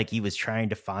around, like he was trying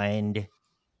to find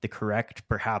the correct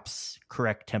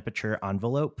temperature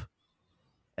envelope.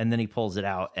 And then he pulls it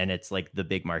out and it's like the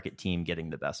big market team getting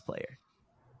the best player.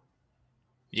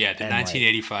 Yeah, the And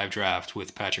 1985 draft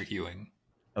with Patrick Ewing.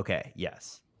 Okay,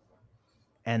 yes.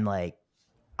 And like,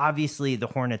 obviously the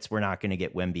Hornets were not going to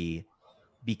get Wemby,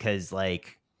 because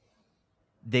like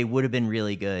they would have been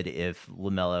really good if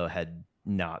LaMelo had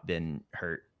not been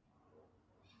hurt.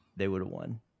 They would have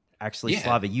won. Actually, Yeah.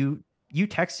 Slava, you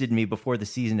texted me before the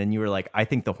season and you were like, I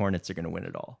think the Hornets are going to win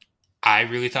it all. I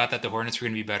really thought that the Hornets were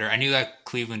going to be better. I knew that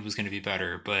Cleveland was going to be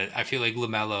better, but I feel like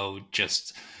LaMelo,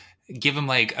 just give him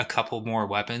like a couple more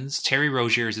weapons. Terry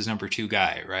Rozier is his number 2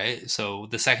 guy, right? So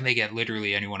the second they get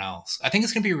literally anyone else, I think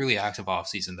it's going to be a really active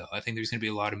offseason, though. I think there's going to be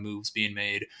a lot of moves being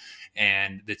made,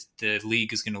 and the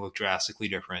league is going to look drastically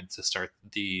different to start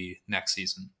the next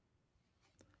season.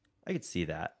 I could see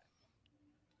that.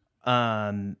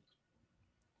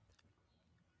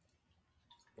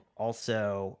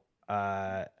 Also,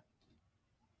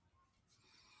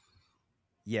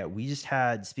 yeah, we just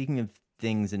had, speaking of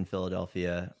things in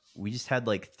Philadelphia, we just had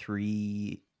like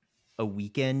a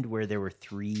weekend where there were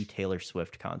 3 Taylor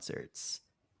Swift concerts.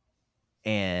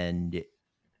 And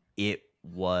it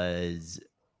was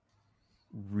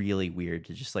really weird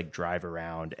to just like drive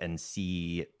around and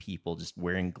see people just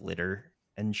wearing glitter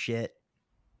and shit,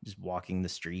 just walking the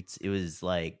streets. It was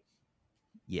like,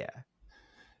 yeah.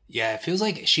 Yeah, it feels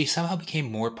like she somehow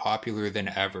became more popular than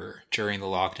ever during the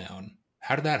lockdown.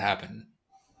 How did that happen?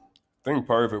 I think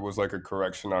part of it was like a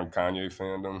correction on Kanye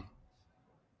fandom.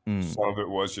 Some of it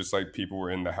was just like people were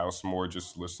in the house more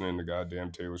just listening to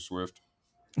goddamn Taylor Swift.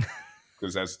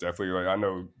 Because that's definitely like, I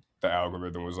know the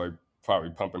algorithm was like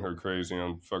probably pumping her crazy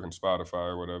on fucking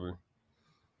Spotify or whatever.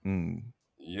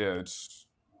 Yeah,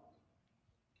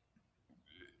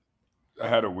 I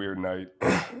had a weird night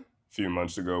a few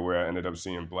months ago where I ended up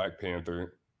seeing Black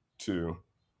Panther 2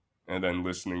 and then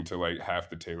listening to like half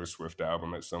the Taylor Swift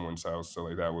album at someone's house. So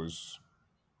like that was,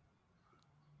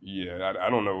 yeah, I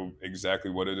don't know exactly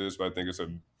what it is, but I think it's a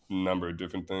number of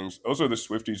different things. Also, the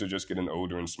Swifties are just getting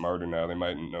older and smarter now. They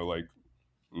might know like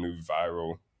new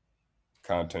viral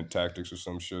content tactics or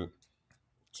some shit.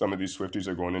 Some of these Swifties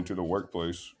are going into the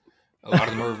workplace. A lot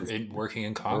of them are working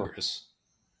in Congress.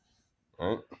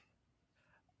 Right?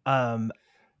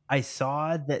 I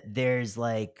saw that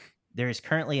there's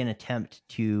currently an attempt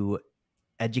to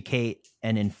educate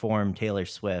and inform Taylor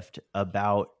Swift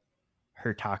about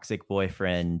her toxic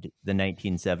boyfriend, the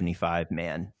 1975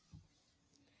 man.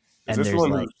 Is this the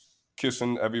one who's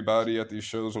kissing everybody at these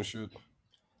shows and shit?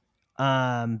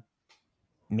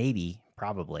 Maybe,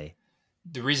 probably.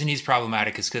 The reason he's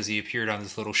problematic is because he appeared on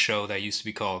this little show that used to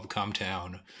be called Come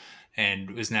Town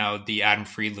and was now the Adam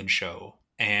Friedland Show.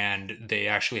 And they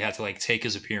actually had to like take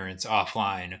his appearance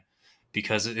offline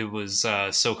because it was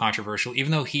so controversial.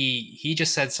 Even though he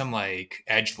just said some like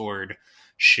edgelord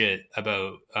shit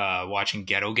about watching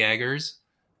Ghetto Gaggers,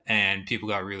 and people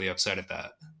got really upset at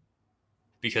that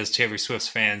because Taylor Swift's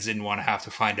fans didn't want to have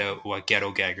to find out what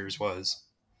Ghetto Gaggers was.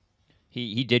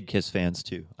 He did kiss fans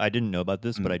too. I didn't know about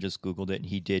this, but I just Googled it, and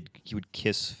he would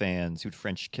kiss fans. He would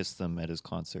French kiss them at his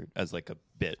concert as like a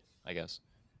bit, I guess.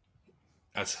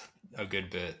 That's a good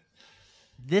bit.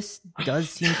 This does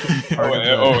seem to be part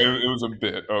of it was a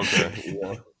bit. Okay.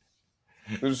 Yeah.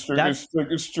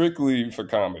 It's strictly for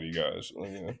comedy, guys.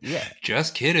 Yeah.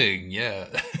 Just kidding. Yeah.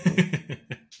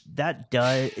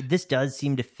 This does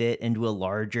seem to fit into a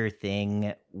larger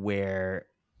thing where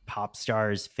pop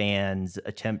stars fans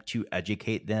attempt to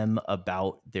educate them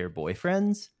about their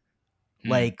boyfriends.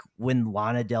 Like when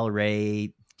Lana Del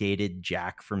Rey dated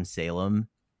Jack from Salem,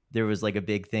 there was like a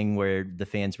big thing where the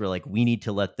fans were like, we need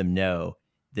to let them know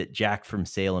that Jack from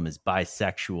Salem is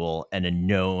bisexual and a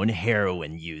known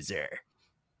heroin user.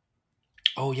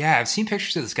 Oh yeah, I've seen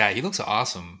pictures of this guy. He looks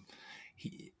awesome.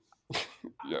 He,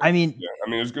 Yeah, I mean, yeah. I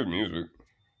mean, it's good music.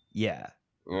 yeah.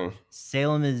 Yeah.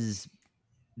 Salem is.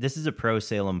 This is a pro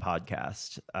Salem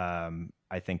podcast.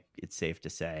 I think it's safe to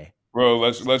say. Well,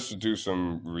 let's do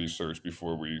some research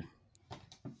before we.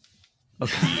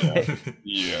 Okay.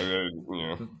 Yeah.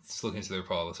 let's look into their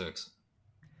politics.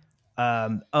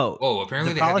 Oh,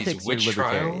 apparently the they had these politics are witch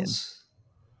libertarian. trials.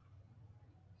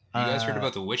 You guys heard Uh,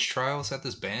 about the witch trials that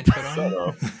this band put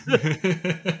on?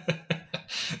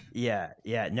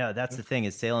 Yeah. No, that's the thing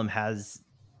is Salem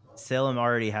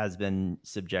already has been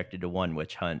subjected to one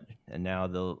witch hunt, and now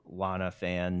the Lana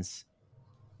fans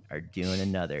are doing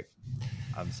another.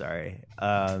 I'm sorry.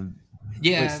 Yeah,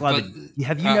 wait, Slava, but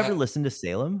have you never listened to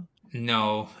Salem?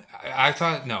 No, I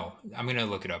thought no. I'm gonna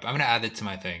look it up. I'm gonna add it to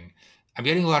my thing. I'm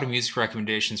getting a lot of music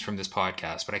recommendations from this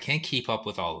podcast, but I can't keep up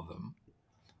with all of them.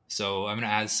 So I'm gonna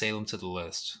add Salem to the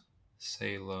list.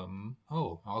 Salem.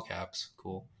 Oh, all caps.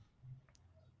 Cool.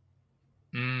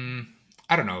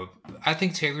 I don't know. I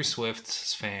think Taylor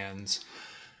Swift's fans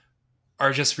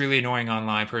are just really annoying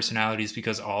online personalities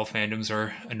because all fandoms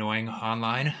are annoying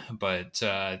online. But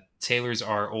Taylor's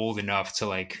are old enough to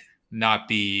like not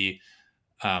be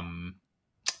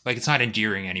like it's not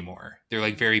endearing anymore. They're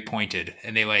like very pointed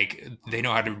and they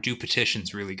know how to do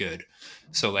petitions really good.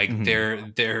 So like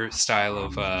their style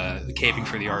of caving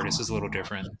for the artist is a little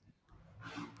different.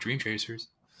 Dream Chasers.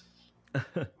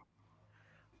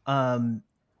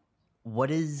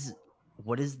 What is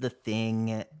the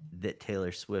thing that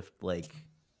Taylor Swift like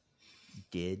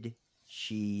did?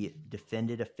 She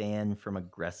defended a fan from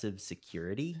aggressive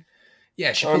security.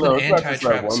 Yeah, she pulled an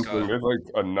anti-Travis Scott. There's like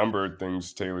a number of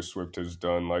things Taylor Swift has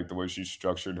done, like the way she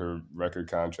structured her record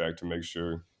contract to make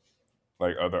sure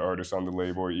like other artists on the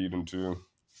label are eaten too.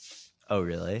 Oh,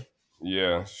 really?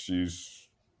 Yeah,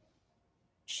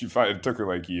 it took her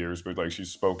like years, but like she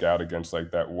spoke out against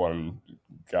like that one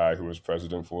guy who was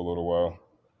president for a little while.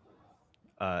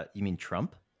 You mean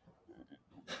Trump?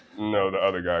 No, the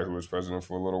other guy who was president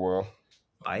for a little while.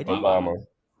 Biden?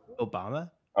 Obama?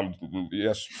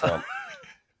 Yes, Trump.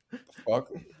 Fuck.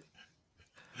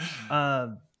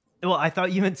 Well, I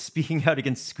thought you meant speaking out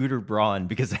against Scooter Braun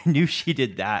because I knew she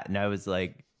did that, and I was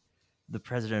like, the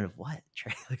president of what?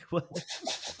 Trey? Like what?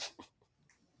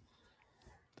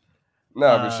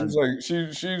 No, but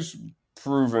she's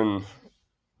proven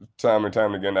time and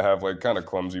time again to have like kind of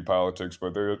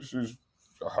she's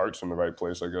her heart's in the right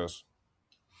place, I guess.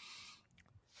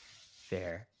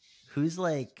 Fair. Who's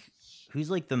like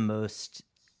the most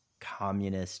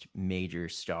communist major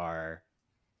star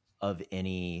of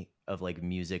any of like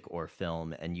music or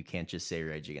film, and you can't just say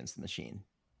Rage Against the Machine?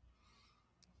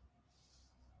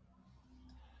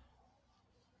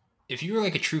 If you were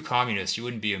like a true communist, you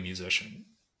wouldn't be a musician.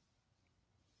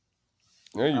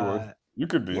 Yeah, you would. You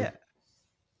could be. Yeah.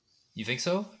 You think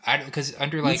so? Because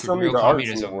under like some real of the arts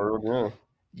in the communism, world,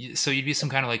 yeah. So you'd be some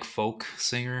kind of like folk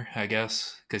singer, I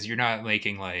guess, because you're not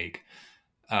making like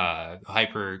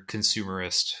hyper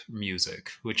consumerist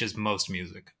music, which is most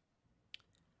music.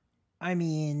 I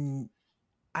mean,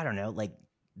 I don't know. Like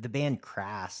the band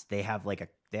Crass, they had like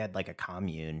a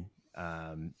commune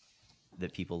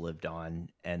that people lived on,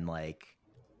 and like,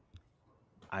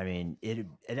 I mean,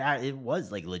 it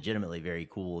was like legitimately very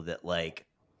cool that like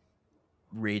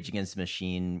Rage Against the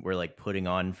Machine were like putting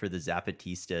on for the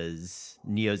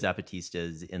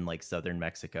neo-Zapatistas in like southern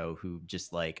Mexico, who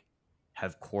just like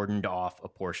have cordoned off a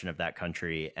portion of that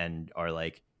country and are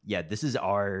like, yeah, this is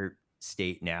our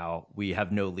state now. We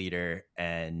have no leader,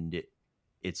 and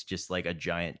it's just like a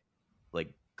giant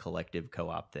like collective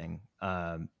co-op thing.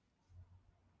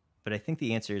 But I think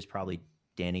the answer is probably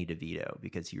Danny DeVito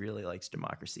because he really likes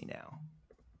Democracy Now.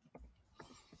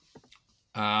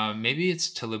 Maybe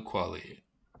it's Talib Kweli.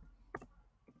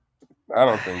 I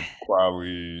don't think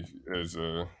Kweli is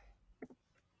a.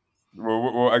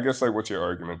 Well, I guess like, what's your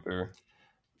argument there?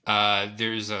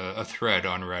 There's a thread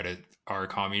on Reddit, "Our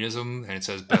Communism," and it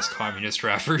says best communist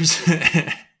rappers,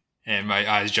 and my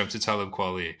eyes jumped to Talib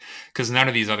Kweli because none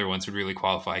of these other ones would really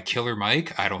qualify. Killer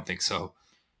Mike, I don't think so.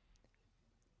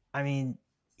 I mean,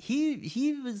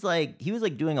 he was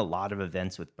doing a lot of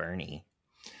events with Bernie.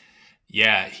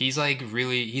 Yeah, he's a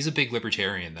big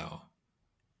libertarian though.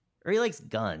 Or he likes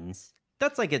guns.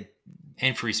 That's like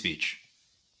and free speech.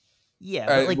 Yeah,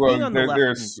 but like being on the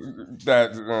left.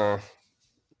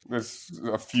 There's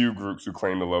a few groups who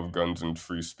claim to love guns and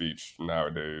free speech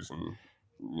nowadays, and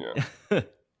yeah.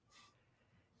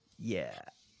 Yeah.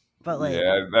 But like,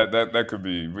 yeah, that could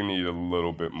be. We need a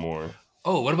little bit more.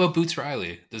 Oh, what about Boots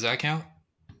Riley? Does that count?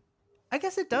 I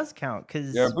guess it does count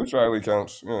because Boots Riley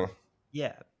counts. Yeah.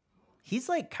 Yeah. He's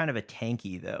like kind of a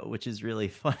tanky though, which is really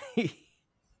funny.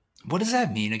 What does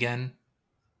that mean again?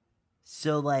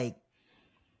 So like,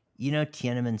 you know,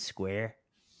 Tiananmen Square.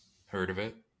 Heard of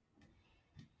it?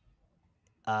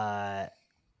 The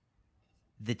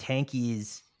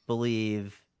tankies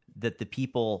believe that the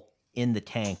people in the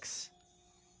tanks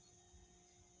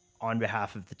on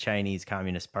behalf of the Chinese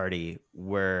Communist Party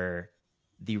were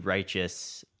the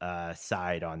righteous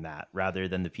side on that, rather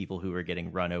than the people who were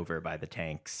getting run over by the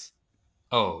tanks.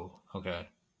 Oh, okay.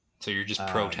 So you're just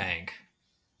pro tank.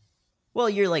 Well,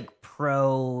 you're like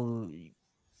pro.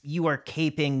 You are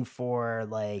caping for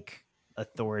like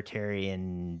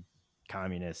authoritarian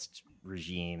communist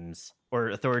regimes or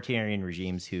authoritarian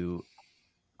regimes who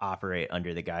operate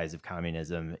under the guise of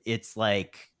communism. It's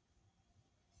like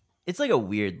a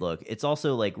weird look. It's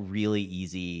also like really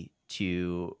easy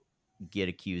to get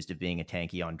accused of being a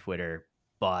tanky on Twitter,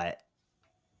 but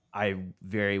I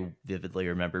very vividly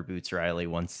remember Boots Riley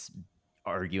once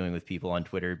arguing with people on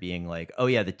Twitter being like, oh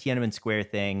yeah, the Tiananmen Square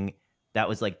thing, that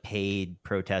was like paid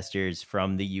protesters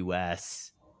from the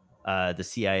US. The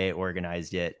CIA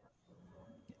organized it.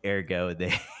 Ergo,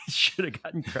 they should have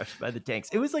gotten crushed by the tanks.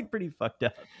 It was like pretty fucked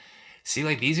up. See,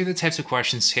 like these are the types of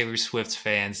questions Taylor Swift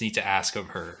fans need to ask of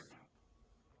her.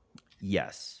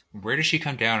 Yes. Where does she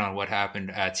come down on what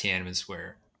happened at Tiananmen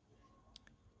Square?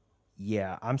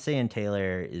 Yeah, I'm saying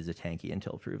Taylor is a tanky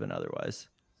until proven otherwise.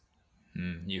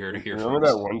 You heard it here Remember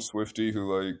first. that one Swiftie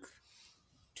who like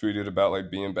tweeted about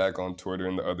like being back on Twitter,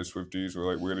 and the other Swifties were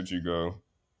like, "Where did you go?"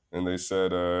 And they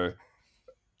said,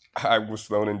 "I was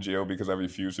thrown in jail because I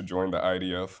refused to join the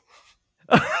IDF."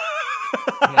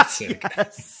 That's sick.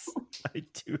 Yes, I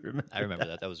do remember. I remember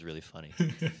that. That was really funny.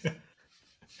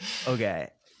 Okay,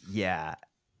 yeah.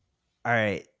 All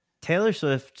right, Taylor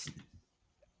Swift.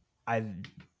 I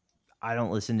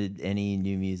don't listen to any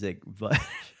new music, but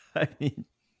I mean,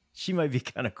 she might be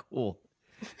kind of cool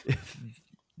if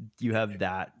you have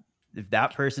that. If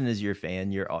that person is your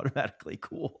fan, you're automatically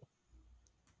cool.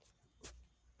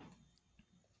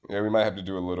 Yeah, we might have to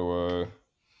do a little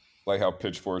like how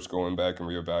Pitchfork's going back and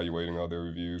reevaluating all their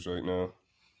reviews right now.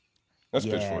 That's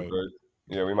Yeah. Pitchfork, right?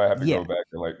 Yeah, we might have to Yeah. go back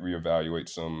and like reevaluate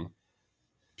some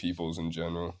people's in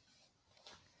general.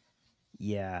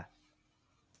 Yeah.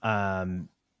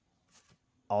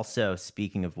 Also,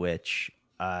 speaking of which,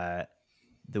 The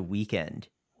Weeknd,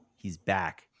 he's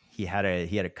back. He had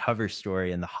a cover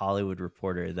story in the Hollywood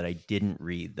Reporter that I didn't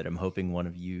read, that I'm hoping one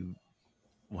of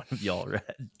y'all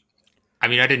read. I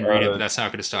mean, I didn't read it, but that's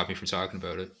not going to stop me from talking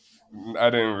about it. I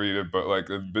didn't read it, but like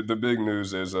the big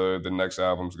news is the next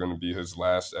album's going to be his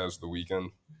last as The Weeknd.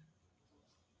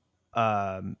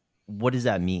 What does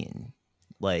that mean?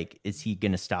 Like, is he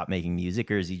going to stop making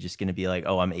music, or is he just going to be like,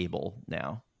 oh, I'm able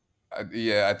now?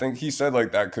 I think he said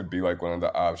like that could be like one of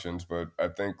the options, but I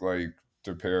think like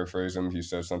to paraphrase him, he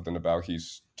said something about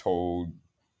he's told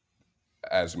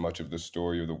as much of the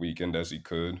story of The Weeknd as he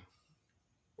could,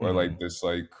 or like this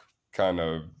like kind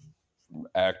of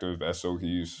active SO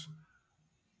he's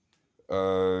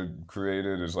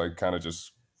created is like kind of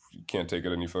just you can't take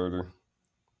it any further.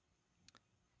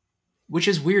 Which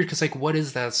is weird because, like, what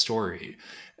is that story?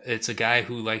 It's a guy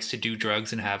who likes to do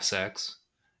drugs and have sex.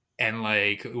 And,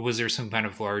 like, was there some kind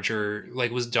of larger, like,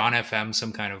 was Dawn FM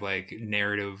some kind of, like,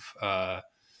 narrative,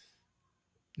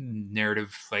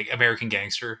 like, American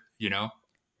Gangster, you know?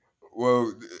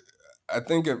 Well, I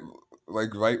think it,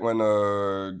 like, right when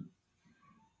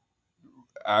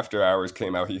After Hours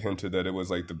came out, he hinted that it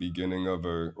was, like, the beginning of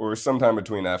or sometime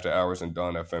between After Hours and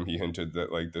Dawn FM, he hinted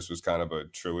that, like, this was kind of a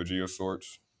trilogy of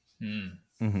sorts.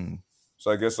 Mm-hmm.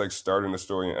 So I guess like starting the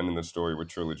story and ending the story with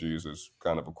trilogies is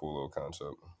kind of a cool little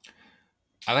concept.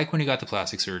 I like when he got the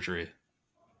plastic surgery.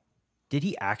 Did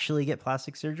he actually get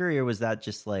plastic surgery, or was that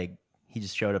just like he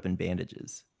just showed up in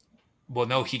bandages? Well,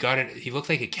 no, he got it. He looked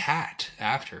like a cat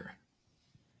after.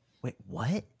 Wait,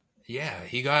 what? Yeah,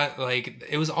 he got like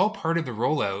it was all part of the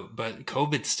rollout, but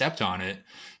COVID stepped on it.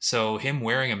 So him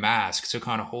wearing a mask took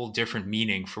on a whole different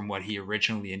meaning from what he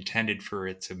originally intended for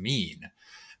it to mean.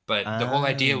 But the whole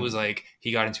idea was like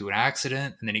he got into an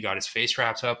accident and then he got his face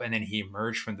wrapped up and then he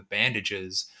emerged from the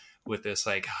bandages with this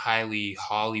like highly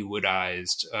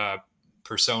Hollywoodized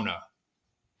persona.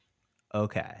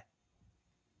 Okay.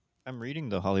 I'm reading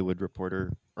the Hollywood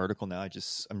Reporter article now. I'm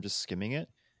just skimming it,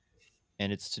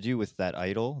 and it's to do with that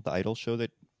the Idol show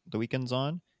that The Weeknd's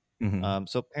on. Mm-hmm.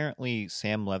 So apparently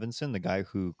Sam Levinson, the guy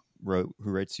who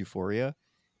writes Euphoria,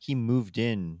 he moved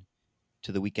in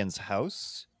to The Weeknd's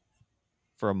house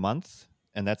for a month,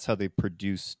 and that's how they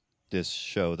produced this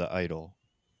show, The Idol.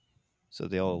 So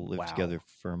they all lived together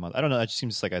for a month. I don't know. It just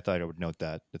seems like I thought I would note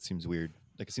that. That seems weird.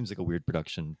 Like it seems like a weird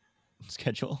production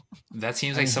schedule. That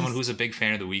seems like someone who's a big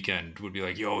fan of The Weeknd would be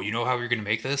like, yo, you know how you're going to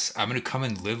make this? I'm going to come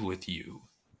and live with you.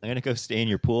 I'm going to go stay in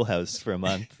your pool house for a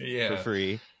month Yeah. for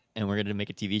free, and we're going to make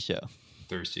a TV show.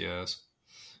 Thirsty ass.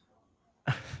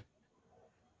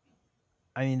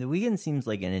 I mean, The Weeknd seems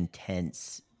like an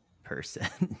intense person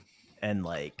and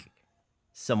like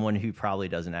someone who probably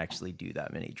doesn't actually do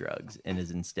that many drugs and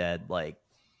is instead like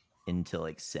into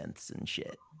like synths and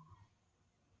shit.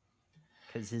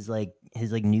 Because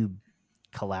his new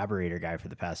collaborator guy for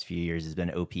the past few years has been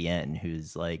OPN,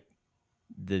 who's like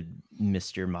the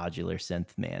Mr. Modular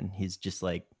Synth man. He's just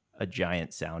like a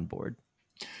giant soundboard.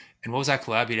 And what was that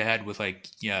collab he had with like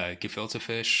Gefilte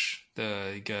Fish?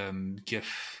 The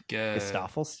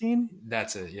Gistaffelstein?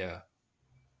 That's it, yeah.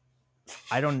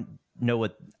 I don't know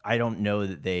what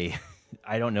that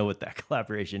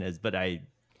collaboration is, but I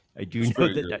do know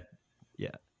that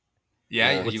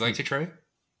Yeah, you liked it, Trey?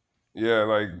 Yeah,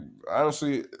 like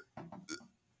honestly,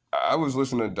 I was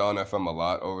listening to Dawn FM a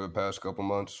lot over the past couple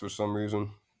months for some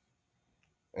reason.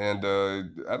 And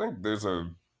I think there's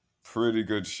a pretty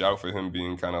good shout for him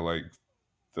being kind of like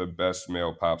the best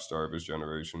male pop star of his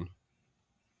generation.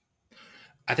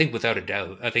 I think without a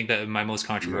doubt. I think that my most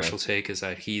controversial take is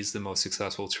that he's the most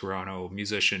successful Toronto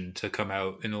musician to come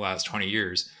out in the last 20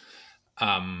 years.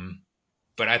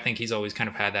 But I think he's always kind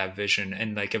of had that vision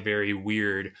and like a very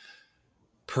weird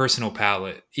personal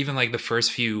palette. Even like the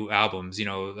first few albums,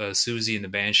 Susie and the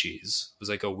Banshees was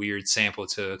like a weird sample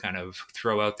to kind of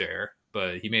throw out there,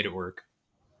 but he made it work.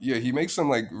 Yeah, he makes some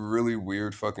like really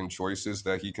weird fucking choices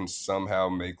that he can somehow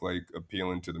make like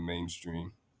appealing to the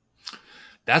mainstream.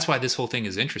 That's why this whole thing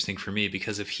is interesting for me,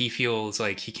 because if he feels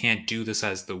like he can't do this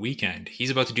as The Weeknd, he's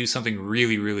about to do something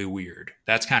really, really weird.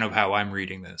 That's kind of how I'm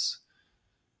reading this.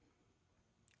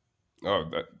 Oh,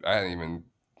 that hadn't even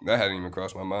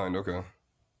crossed my mind. Okay.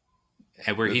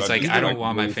 And where he's like, I don't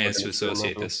want my fans to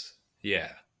associate this.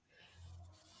 Yeah.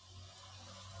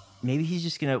 Maybe he's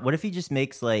just gonna. What if he just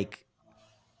makes like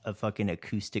a fucking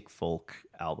acoustic folk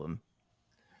album?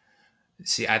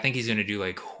 See, I think he's going to do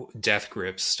like Death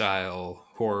Grip style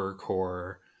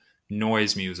horrorcore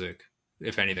noise music,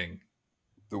 if anything.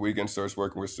 The Weeknd starts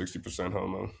working with 60%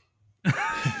 homo.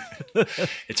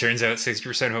 It turns out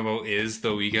 60% homo is The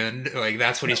Weeknd. Like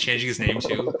that's what he's changing his name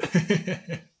to.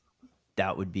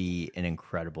 That would be an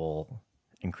incredible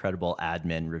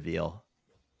admin reveal.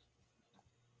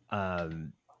 I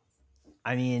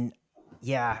mean,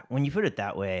 yeah, when you put it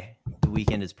that way, The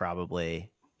Weeknd is probably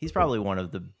one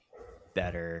of the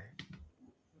better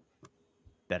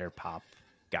pop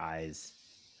guys.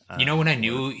 When I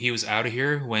knew he was out of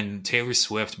here, when Taylor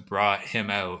Swift brought him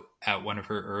out at one of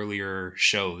her earlier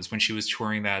shows when she was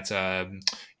touring that Welcome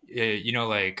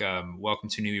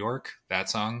to New York, that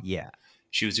song. Yeah,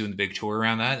 she was doing the big tour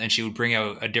around that, and she would bring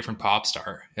out a different pop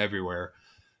star everywhere.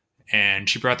 And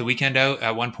she brought The Weeknd out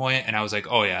at one point, and I was like,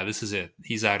 oh yeah, this is it,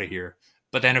 he's out of here.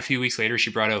 But then a few weeks later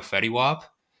she brought out Fetty Wap.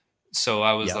 So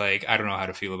I was like, I don't know how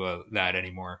to feel about that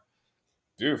anymore.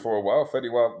 Dude, for a while,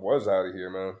 Fetty Wap was out of here,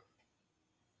 man.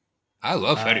 I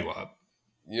love Fetty Wap.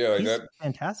 Yeah, like he's that.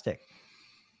 Fantastic.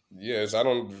 Yes, I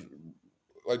don't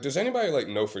like. Does anybody like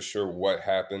know for sure what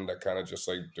happened that kind of just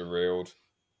like derailed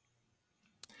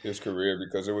his career?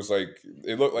 Because it was like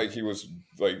it looked like he was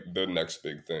like the next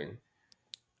big thing.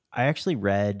 I actually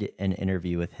read an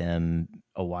interview with him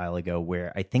a while ago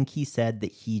where I think he said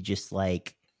that he just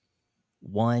like.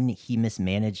 One, he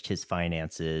mismanaged his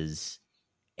finances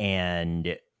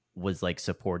and was like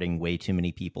supporting way too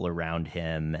many people around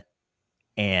him.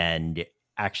 And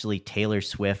actually Taylor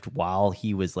Swift, while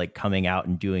he was like coming out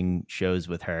and doing shows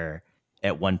with her,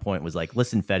 at one point was like,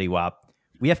 listen, Fetty Wap,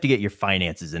 we have to get your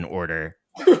finances in order.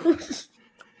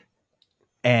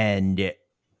 And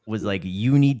was like,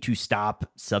 you need to stop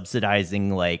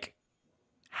subsidizing like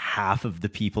half of the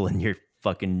people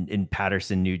in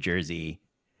Paterson, New Jersey.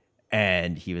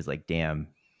 And he was like, damn,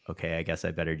 okay, I guess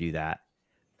I better do that.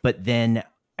 But then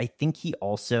I think he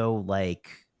also like,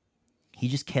 he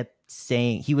just kept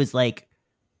saying, he was like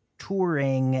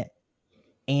touring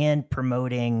and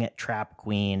promoting Trap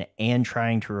Queen and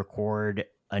trying to record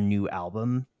a new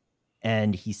album.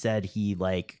 And he said he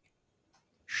like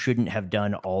shouldn't have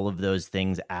done all of those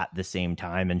things at the same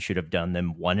time and should have done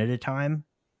them one at a time.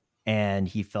 And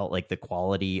he felt like the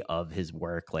quality of his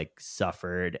work like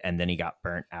suffered, and then he got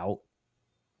burnt out.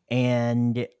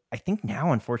 And I think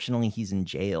now, unfortunately, he's in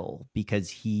jail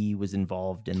because he was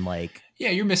involved in like... Yeah,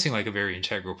 you're missing like a very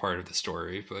integral part of the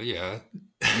story, but yeah.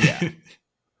 Yeah.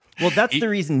 Well, that's the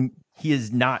reason he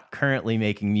is not currently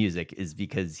making music, is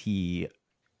because he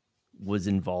was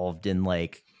involved in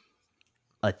like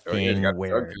a thing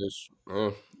where...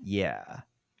 Oh. Yeah.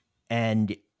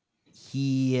 And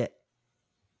he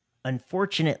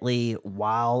unfortunately,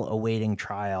 while awaiting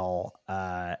trial,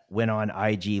 went on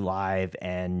IG Live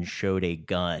and showed a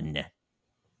gun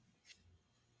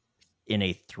in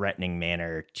a threatening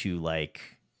manner to like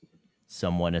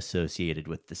someone associated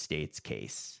with the state's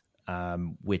case,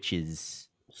 which is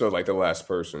So like the last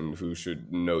person who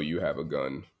should know you have a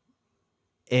gun.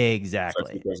 Such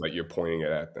exactly. because like you're pointing it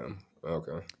at them.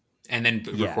 Okay. And then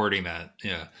Yeah. recording that.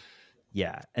 Yeah.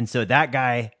 Yeah. And so that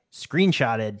guy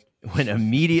screenshotted, went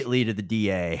immediately to the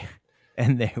DA,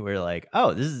 and they were like,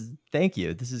 "Oh, thank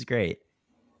you. This is great."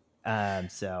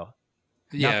 So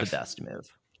Yeah. not the best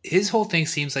move. His whole thing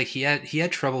seems like he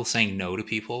had trouble saying no to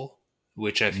people,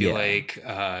 which I feel Yeah.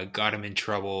 like got him in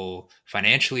trouble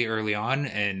financially early on,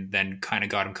 and then kind of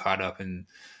got him caught up in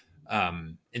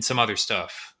some other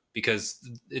stuff because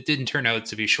it didn't turn out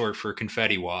to be short for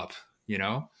confetti wop, you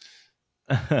know?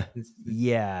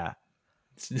 Yeah.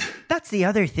 That's the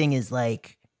other thing is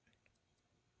like,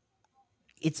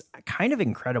 it's kind of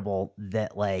incredible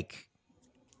that like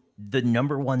the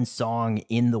number one song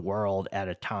in the world at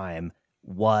a time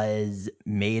was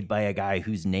made by a guy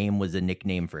whose name was a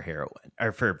nickname for heroin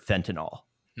or for fentanyl.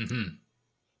 Mm-hmm.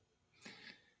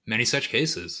 Many such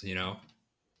cases, you know.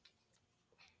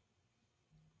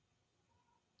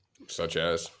 Such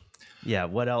as. Yeah.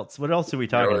 What else? What else are we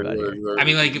talking about here? I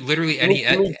mean, like literally Give me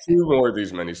any two more of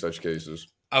these many such cases.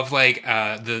 of like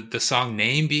the song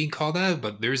name being called out,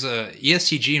 but there's a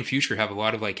ESTG and Future have a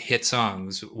lot of like hit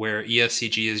songs where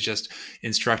ESTG is just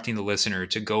instructing the listener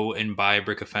to go and buy a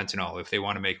brick of fentanyl if they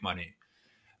want to make money.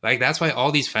 Like that's why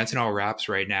all these fentanyl raps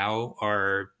right now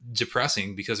are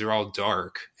depressing because they're all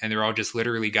dark and they're all just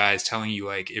literally guys telling you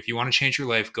like if you want to change your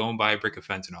life, go and buy a brick of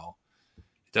fentanyl.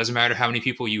 It doesn't matter how many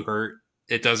people you hurt.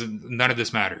 None of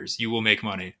this matters. You will make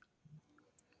money.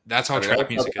 That's how trap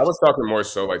music is. I was talking more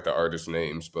so like the artist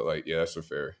names, but like, yeah, that's a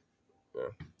fair.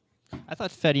 Yeah. I thought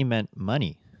Fetty meant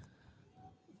money.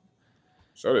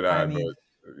 So did I, mean,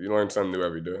 but you learn something new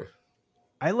every day.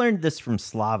 I learned this from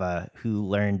Slava, who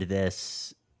learned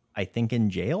this, I think, in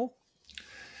jail.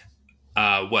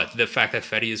 What, the fact that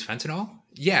Fetty is fentanyl?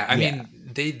 Yeah, I mean,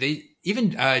 they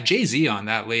even Jay-Z on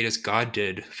that latest God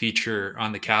Did feature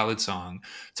on the Khaled song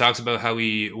talks about how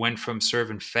he went from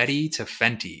serving Fetty to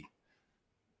Fenty,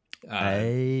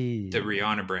 the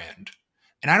Rihanna brand.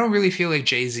 And I don't really feel like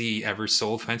Jay-Z ever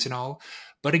sold fentanyl.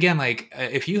 But again, like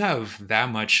if you have that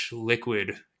much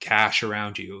liquid cash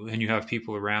around you and you have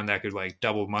people around that could like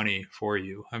double money for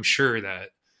you, I'm sure that,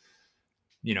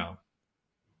 you know,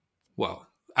 well,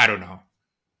 I don't know.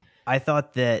 I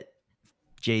thought that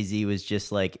Jay-Z was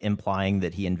just like implying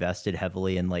that he invested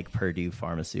heavily in like Purdue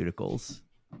Pharmaceuticals.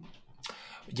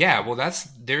 Yeah, well,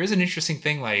 there is an interesting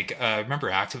thing. Like, remember,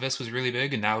 Activist was really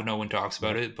big, and now no one talks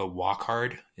about it. But Walk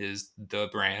Hard is the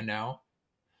brand now.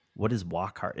 What is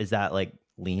Walk Hard? Is that like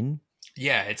lean?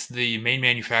 Yeah, it's the main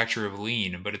manufacturer of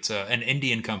lean, but it's an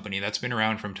Indian company that's been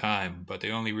around from time, but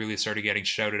they only really started getting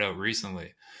shouted out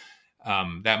recently.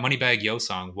 That Moneybagg Yo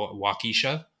song,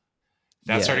 Waukesha,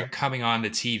 that started coming on the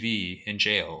TV in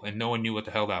jail, and no one knew what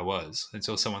the hell that was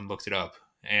until someone looked it up.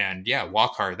 And yeah,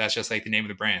 Walk Hard, that's just like the name of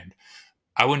the brand.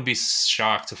 I wouldn't be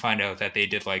shocked to find out that they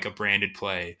did like a branded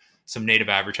play, some native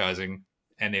advertising,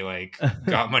 and they like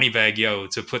got Moneybagg Yo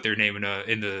to put their name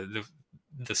in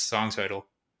the song title.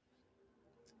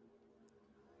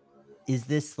 Is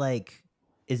this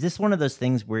one of those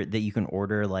things where that you can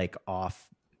order like off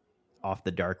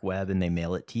the dark web and they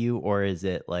mail it to you, or is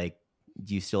it like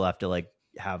do you still have to like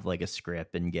have like a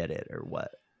script and get it, or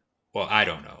what? Well, I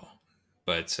don't know,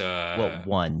 but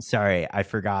sorry, I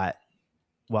forgot.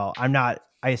 Well, I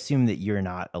assume that you're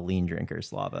not a lean drinker,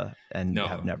 Slava, and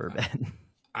have never been.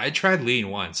 I tried lean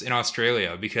once in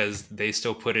Australia because they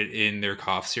still put it in their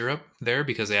cough syrup there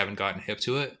because they haven't gotten hip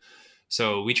to it.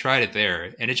 So we tried it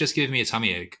there, and it just gave me a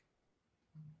tummy ache.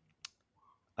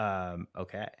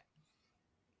 Okay.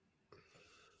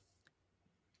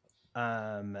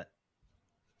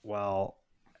 Well,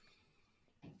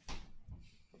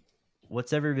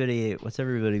 what's everybody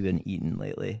been eating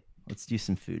lately? Let's do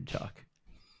some food talk.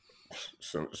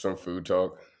 Some food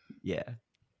talk. Yeah.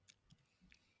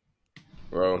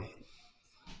 Well,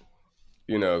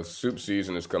 you know, soup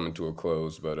season is coming to a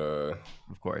close, but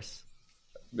of course,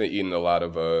 been eating a lot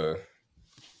of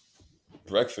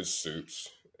breakfast soups,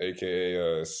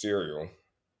 aka cereal.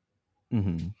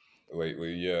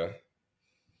 Lately, yeah.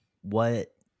 What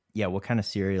kind of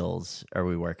cereals are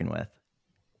we working with?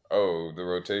 Oh, the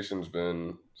rotation's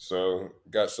been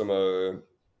got some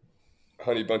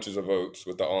honey bunches of oats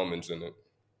with the almonds in it.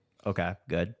 Okay,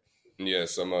 good. And yeah,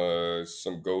 some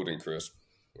Golden Crisp,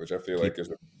 which I feel like is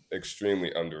an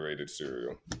extremely underrated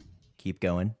cereal. Keep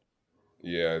going.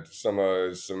 Yeah,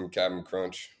 some Captain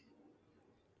Crunch.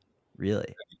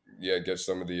 Really? Yeah, get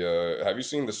some of the. Have you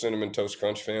seen the Cinnamon Toast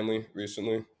Crunch family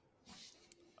recently?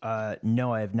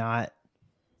 No, I have not.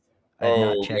 I have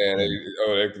not Oh checked man,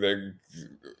 in.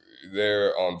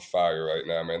 they're on fire right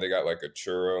now, man. They got like a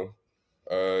churro,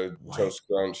 What? toast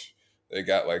crunch. They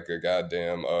got like a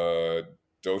goddamn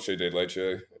dulce de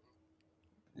leche,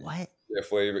 What? yeah,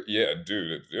 flavor. Yeah,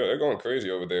 dude, yeah, they're going crazy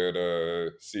over there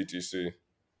at CTC.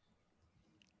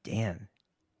 Damn.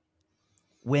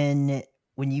 When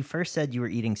you first said you were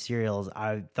eating cereals,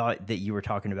 I thought that you were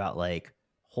talking about like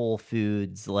Whole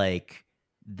Foods, like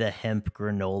the hemp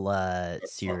granola Fuck that.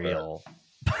 cereal.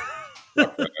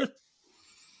 Fuck that.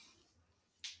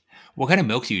 What kind of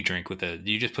milk do you drink with it?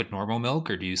 Do you just put normal milk,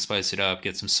 or do you spice it up,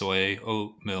 get some soy,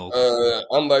 oat milk?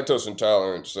 I'm lactose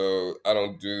intolerant, so I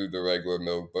don't do the regular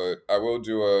milk, but I will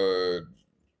do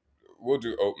we'll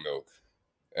do oat milk.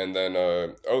 And then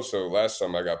also last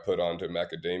time I got put onto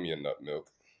macadamia nut milk.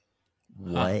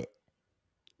 Huh. What?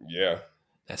 Yeah,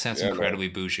 That sounds yeah, man. incredibly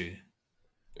bougie.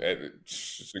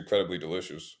 It's incredibly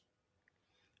delicious.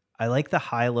 I like the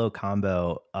high-low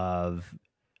combo of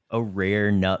a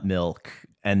rare nut milk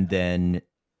and then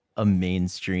a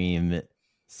mainstream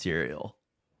cereal.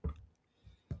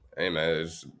 Hey man,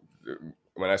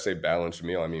 when I say balanced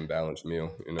meal, I mean balanced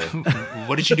meal. You know,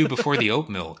 What did you do before the oat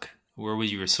milk? Where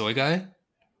was you a soy guy?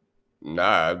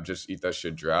 nah, I just eat that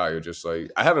shit dry. Or just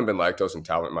like I haven't been lactose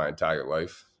intolerant my entire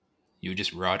life. You would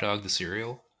just raw dog the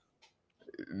cereal?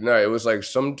 No, it was like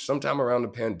sometime around the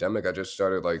pandemic, I just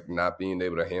started like not being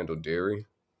able to handle dairy.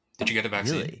 Did you get the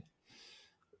vaccine? Really?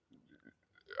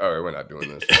 All right, we're not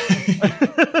doing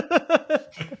this.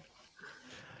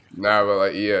 Nah, but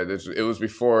like yeah, it was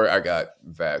before I got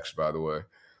vaxxed, by the way.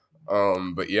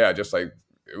 But yeah, just like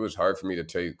it was hard for me to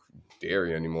take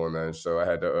dairy anymore, man. So I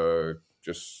had to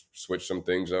just switch some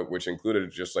things up, which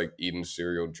included just like eating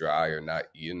cereal dry or not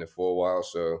eating it for a while.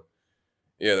 So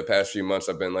yeah, the past few months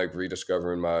I've been like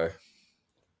rediscovering my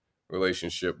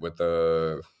relationship with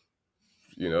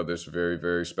this very,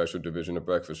 very special division of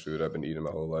breakfast food I've been eating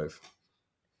my whole life.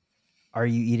 Are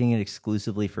you eating it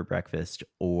exclusively for breakfast,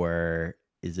 or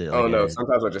is it Oh like no, a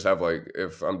sometimes I just have like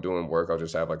if I'm doing work, I'll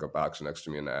just have like a box next to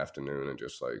me in the afternoon and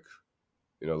just like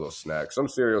a little snack. Some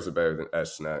cereals are better than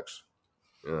as snacks.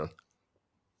 Yeah.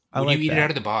 I When you like eat it out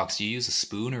that. of the box, do you use a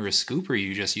spoon or a scoop, or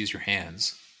you just use your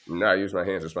hands? No, I use my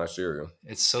hands. It's my cereal.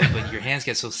 It's so, but your hands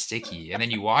get so sticky, and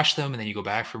then you wash them, and then you go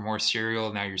back for more cereal.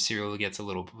 And now your cereal gets a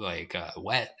little like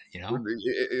wet, you know.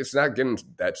 It's not getting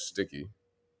that sticky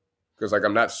because like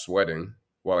I'm not sweating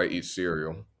while I eat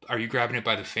cereal. Are you grabbing it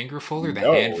by the fingerful or the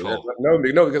No, handful?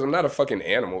 no, because I'm not a fucking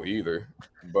animal either.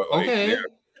 But like, yeah, Okay.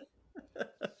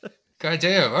 God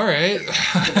damn. All right.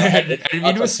 I I get the didn't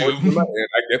mean box, to I pour some in my assume. hand.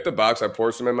 I get the box, I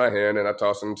pour some in my hand, and I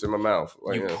toss them into my mouth.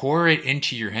 Like, You yeah, pour it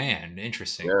into your hand.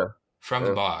 Interesting. yeah, From the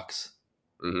yeah. box.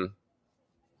 hmm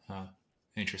Huh.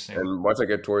 Interesting. And once I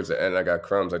get towards the end, I got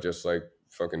crumbs. I just like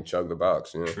fucking chug the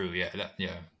box. You know. True. Yeah.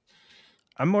 Yeah.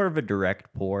 I'm more of a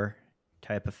direct pour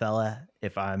type of fella.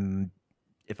 If I'm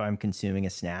consuming a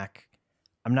snack,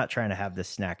 I'm not trying to have the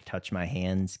snack touch my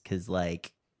hands because,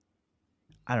 like,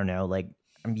 I don't know, like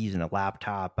I'm using a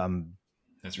laptop.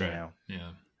 That's You right. know,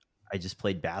 Yeah. I just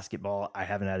played basketball. I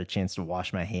haven't had a chance to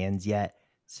wash my hands yet.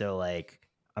 So like,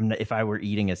 I'm not, if I were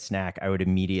eating a snack, I would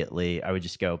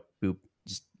just go boop,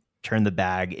 just turn the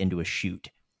bag into a chute.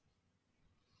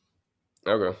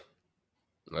 Okay,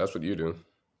 that's what you do.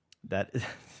 That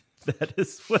that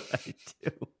is what I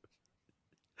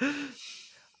do.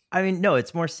 I mean, no,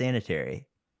 it's more sanitary.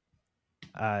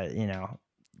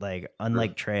 Like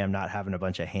unlike Trey, I'm not having a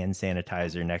bunch of hand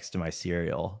sanitizer next to my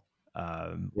cereal.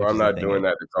 Well, Which I'm is a not thing. doing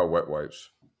that. They're called wet wipes.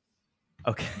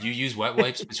 Okay. Do you use wet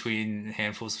wipes between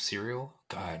handfuls of cereal?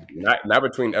 God. Not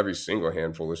between every single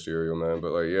handful of cereal, man.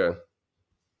 But like, yeah,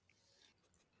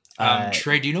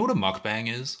 Trey, do you know what a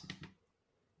mukbang is?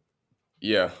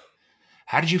 yeah.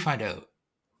 How did you find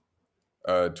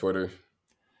out? Twitter.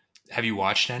 Have you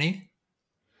watched any?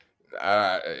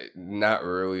 Not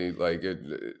really. Like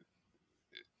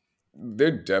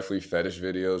they're definitely fetish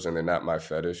videos, and they're not my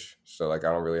fetish. So like,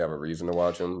 I don't really have a reason to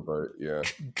watch them. But yeah,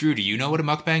 Drew, do you know what a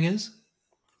mukbang is?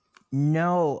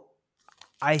 No,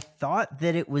 I thought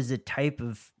that it was a type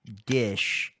of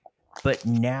dish, but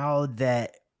now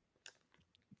that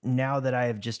I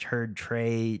have just heard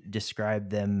Trey describe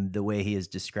them the way he has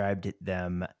described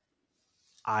them,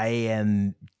 I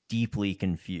am deeply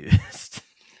confused.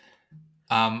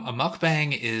 A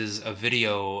mukbang is a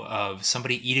video of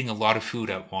somebody eating a lot of food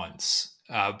at once.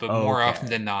 But more often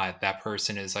than not, that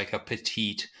person is like a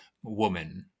petite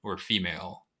woman or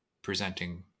female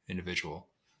presenting individual.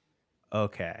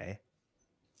 Okay.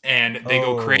 and they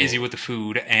go crazy Oh, with the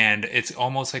food, and it's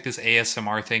almost like this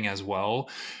ASMR thing as well,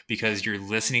 because you're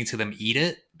listening to them eat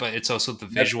it, but it's also the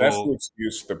That's the visual.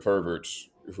 excuse the perverts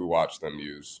who watch them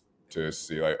use to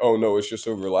see like, oh no, it's just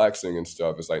so relaxing and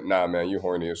stuff. It's like, nah, man, you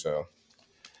horny as hell.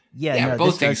 yeah, Yeah, no,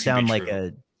 both things can be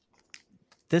true.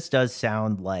 this does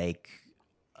sound like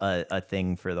a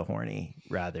thing for the horny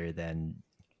rather than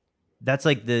that's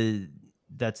like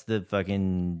that's the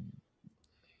fucking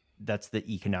that's the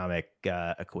economic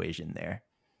equation there.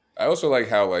 I also like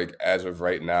how like as of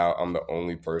right now, I'm the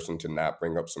only person to not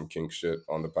bring up some kink shit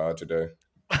on the pod today.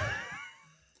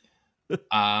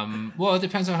 Well, it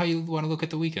depends on how you want to look at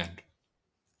the weekend.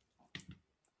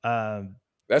 um,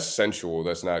 That's sensual.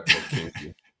 That's not like,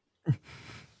 kinky.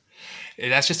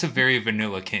 That's just a very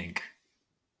vanilla kink.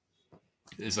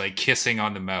 Is like kissing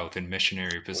on the mouth in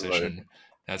missionary Like, position.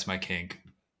 That's my kink.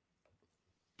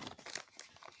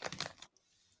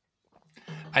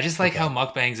 I just like Okay. how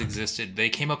mukbangs existed. They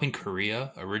came up in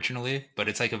Korea originally, but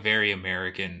it's like a very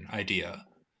American idea.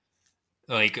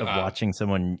 Like, of watching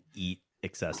someone eat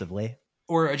excessively.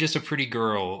 or just a pretty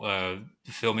girl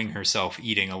filming herself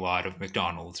eating a lot of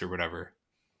McDonald's or whatever.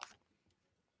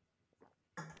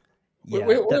 wait, Yeah,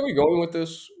 wait, where are we going with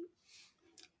this?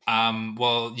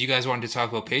 Well, you guys wanted to talk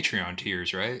about Patreon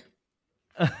tiers, right?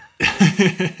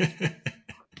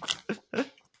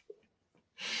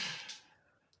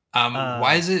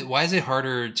 Why is it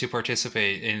harder to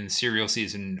participate in cereal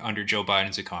season under Joe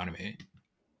Biden's economy?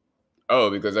 Oh,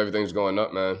 because everything's going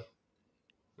up, man.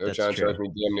 They were That's trying to true. charge me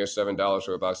damn near $7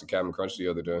 for a box of Captain Crunch the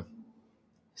other day.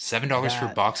 $7 for a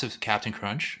That box of Captain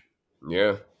Crunch?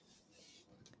 Yeah.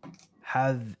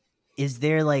 have is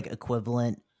there like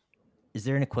equivalent? Is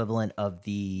there an equivalent of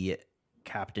the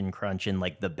Captain Crunch in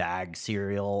like the bag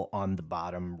cereal on the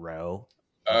bottom row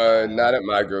of the Not aisle? at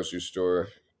my grocery store.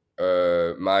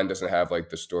 Mine doesn't have like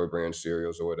the store brand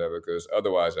cereals or whatever, because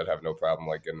otherwise I'd have no problem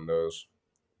like getting those.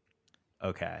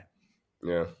 Okay,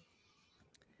 Yeah.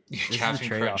 this is the Captain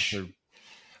trade-off Crunch. for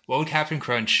What would Captain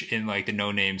Crunch in like the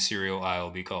no name cereal aisle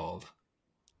be called?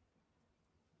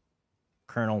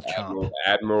 Colonel Chomp.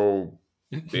 Admiral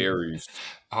Berries.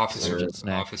 Officer Sergeant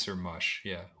Snack. Officer Mush.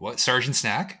 Yeah. What? Sergeant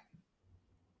Snack?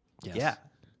 Yes. Yeah,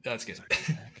 That's good.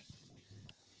 Snack.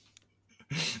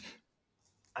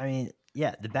 I mean,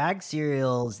 yeah, the bag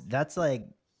cereals. That's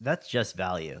just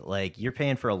value. Like you're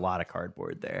paying for a lot of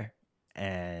cardboard there,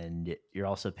 and you're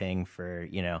also paying for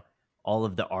all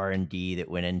of the R&D that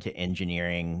went into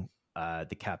engineering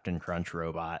the Captain Crunch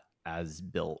robot as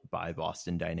built by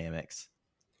Boston Dynamics.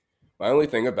 My only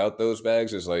thing about those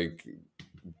bags is like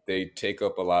they take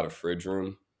up a lot of fridge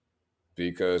room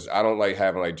because I don't like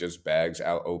having like just bags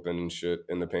out open and shit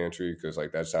in the pantry because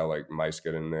like that's how like mice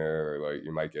get in there or like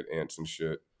you might get ants and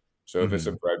shit. So if it's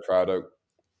a Mhm. bread product,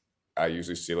 I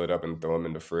usually seal it up and throw them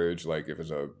in the fridge. Like if it's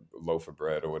a loaf of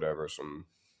bread or whatever, some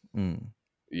Mm,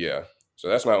 yeah. So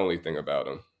that's my only thing about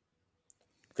them.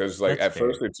 Because like that's at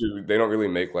first fair. they don't really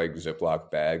make like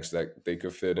Ziploc bags that they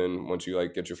could fit in once you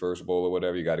like get your first bowl or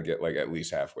whatever. You got to get like at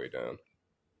least halfway down.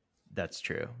 That's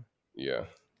true. Yeah.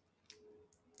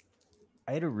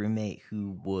 I had a roommate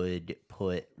who would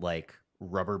put like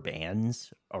rubber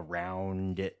bands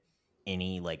around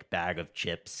any like bag of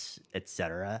chips,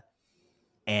 etc.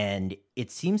 And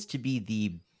it seems to be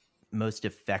the most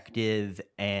effective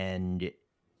and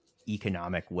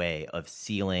economic way of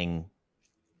sealing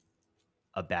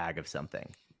a bag of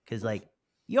something. Cause like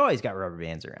you always got rubber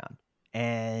bands around.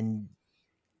 And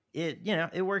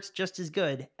it works just as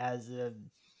good as a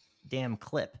damn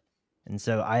clip. And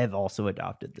so I have also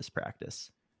adopted this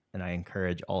practice, and I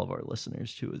encourage all of our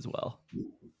listeners to as well.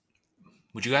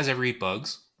 Would you guys ever eat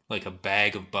bugs? Like a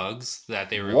bag of bugs that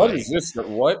they were What is like this?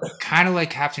 What? kind of like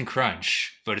Captain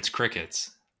Crunch, but it's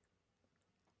crickets.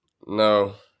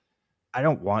 No. I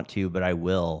don't want to, but I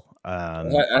will. I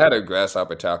had a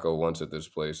grasshopper taco once at this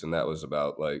place, and that was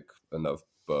about like enough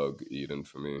bug eating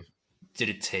for me. Did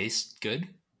it taste good?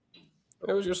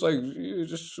 It was just like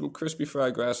just some crispy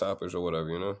fried grasshoppers or whatever,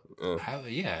 you know. Yeah.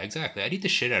 Yeah, exactly. I'd eat the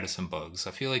shit out of some bugs.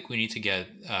 I feel like we need to get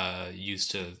used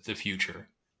to the future,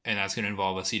 and that's going to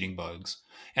involve us eating bugs.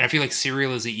 And I feel like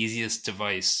cereal is the easiest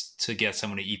device to get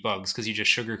someone to eat bugs because you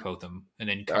just sugarcoat them and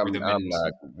then cover them I'm in.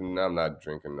 not I'm not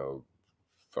drinking no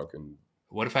fucking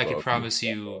What if I could bug. promise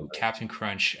you Captain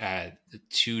Crunch at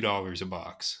 $2 a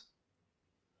box?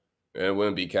 It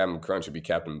wouldn't be Captain Crunch; it'd be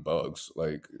Captain Bugs.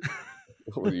 Like,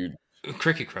 what are you?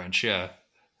 Cricket Crunch, yeah.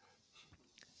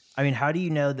 I mean, how do you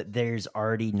know that there's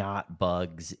already not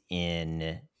bugs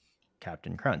in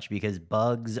Captain Crunch? Because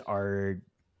bugs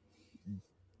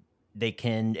they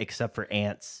can, except for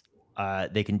ants,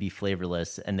 they can be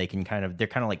flavorless, and they're kind of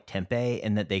like tempeh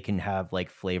in that they can have like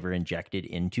flavor injected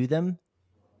into them.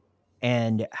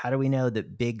 And how do we know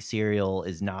that Big Cereal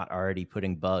is not already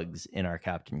putting bugs in our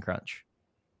Captain Crunch?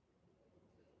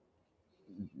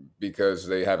 Because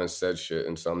they haven't said shit,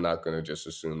 and so I'm not gonna just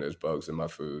assume there's bugs in my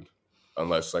food,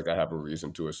 unless like I have a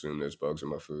reason to assume there's bugs in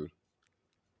my food.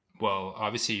 Well,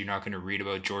 obviously, you're not going to read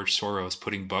about George Soros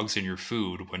putting bugs in your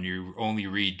food when you only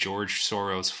read George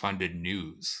Soros funded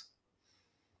news.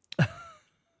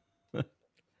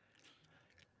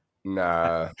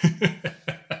 Nah,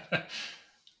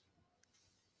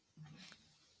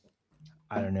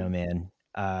 I don't know, man.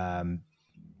 I know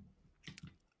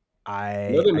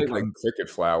I they I make like come cricket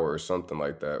flour or something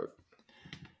like that.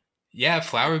 Yeah,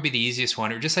 flour would be the easiest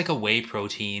one, or just like a whey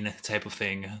protein type of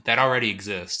thing that already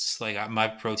exists. Like my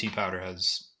protein powder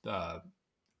has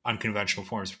unconventional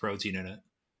forms of protein in it.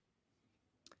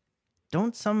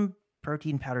 don't some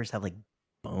protein powders have like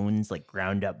bones, like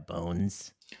ground up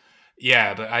bones?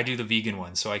 Yeah, but I do the vegan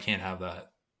one, so I can't have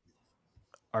that.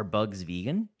 Are bugs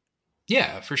vegan?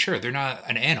 Yeah, for sure. They're not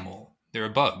an animal, they're a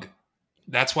bug.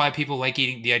 That's why people like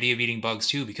eating the idea of eating bugs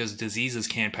too, because diseases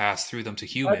can't pass through them to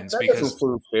humans. That doesn't Because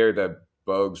seem fair that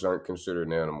bugs aren't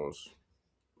considered animals.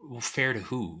 fair to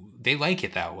who? They like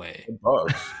it that way.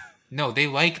 Bugs. No, they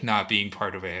like not being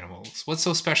part of animals. What's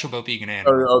so special about being an Oh,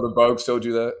 animal? oh, the bugs told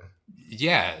you that?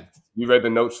 Yeah. You read the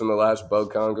notes from the last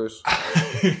bug congress?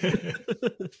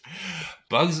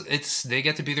 Bugs, they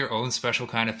get to be their own special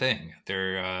kind of thing.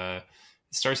 It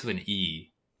starts with an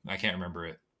E. I can't remember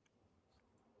it.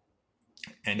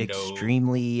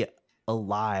 Extremely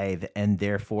alive and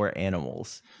therefore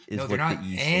animals is No, what they're the not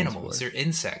E stands animals. for. They're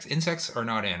insects. Insects are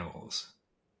not animals.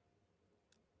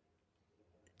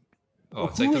 Oh,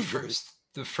 it's like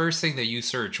the first thing that you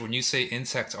search when you say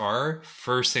insects are,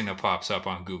 first thing that pops up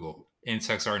on Google.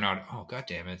 Insects are not. Oh, god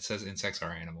damn it! It says insects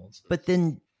are animals. But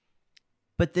then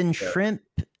shrimp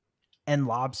and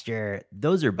lobster,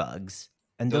 those are bugs,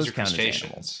 and those are count as crustaceans.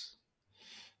 animals.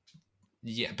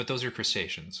 Yeah, but those are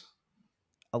crustaceans.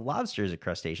 A lobster is a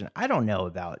crustacean. I don't know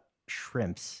about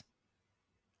shrimps.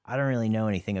 I don't really know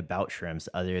anything about shrimps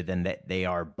other than that they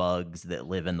are bugs that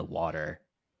live in the water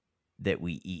that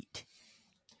we eat.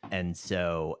 And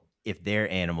so if they're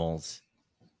animals,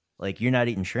 like you're not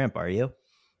eating shrimp, are you?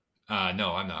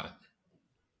 No, I'm not.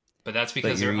 But that's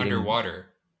because they're underwater.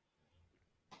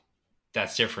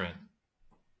 That's different.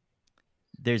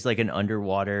 There's like an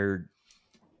underwater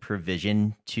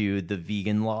provision to the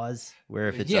vegan laws where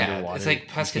if it's underwater, it's like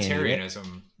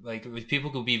pescatarianism. Like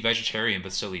people could be vegetarian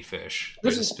but still eat fish.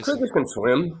 Crickets can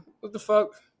swim. What the fuck?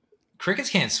 Crickets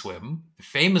can't swim.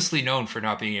 Famously known for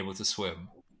not being able to swim.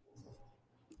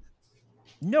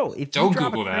 No, if don't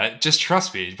Google that. Just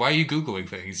trust me. Why are you Googling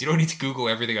things? You don't need to Google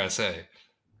everything I say.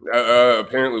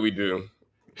 Apparently we do.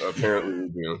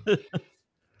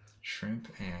 Shrimp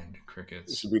and crickets.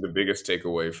 This should be the biggest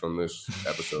takeaway from this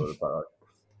episode of the pod.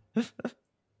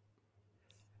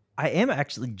 I am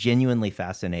actually genuinely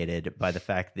fascinated by the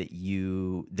fact that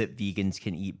vegans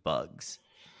can eat bugs.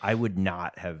 I would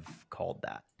not have called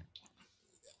that.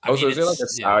 So is there like a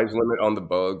size limit on the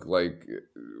bug? Like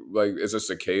is a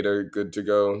cicada good to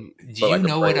go? Do you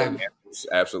know what I'm?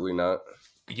 Absolutely not.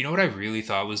 You know what I really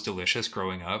thought was delicious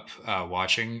growing up,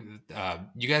 watching.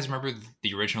 You guys remember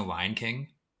the original Lion King?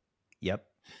 Yep.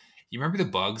 You remember the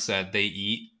bugs that they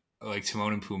eat, like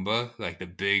Timon and Pumbaa, like the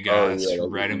big ass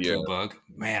red and blue bug?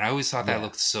 Man, I always thought that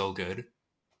looked so good.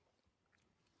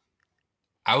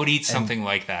 I would eat something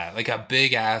like that, like a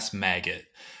big ass maggot,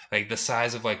 like the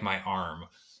size of like my arm.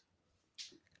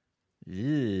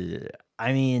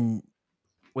 I mean,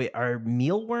 wait, are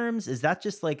mealworms? Is that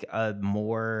just like a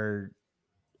more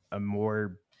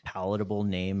palatable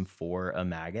name for a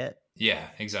maggot? Yeah,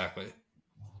 exactly.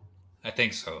 I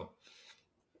think so.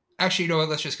 Actually, you know what?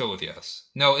 Let's just go with yes.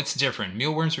 No, it's different.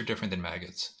 Mealworms are different than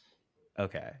maggots.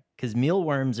 Okay, because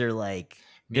mealworms are like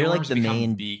they're like the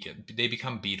main. They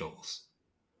become beetles.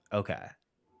 Okay,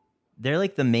 they're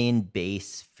like the main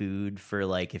base food for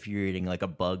like if you're eating like a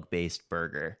bug-based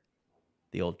burger,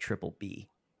 the old triple B.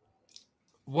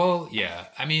 Well, yeah.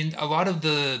 I mean, a lot of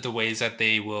the ways that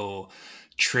they will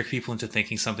trick people into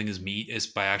thinking something is meat is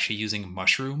by actually using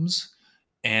mushrooms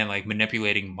and like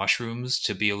manipulating mushrooms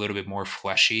to be a little bit more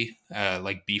fleshy,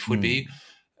 like beef would be.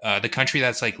 The country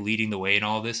that's like leading the way in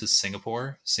all of this is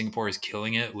Singapore. Singapore is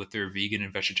killing it with their vegan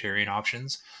and vegetarian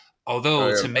options. Although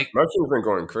mushrooms have been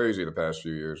going crazy the past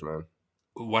few years, man.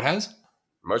 What has?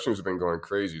 Mushrooms have been going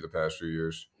crazy the past few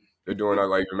years. They're doing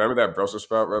like remember that Brussels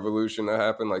sprout revolution that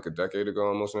happened like a decade ago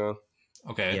almost now?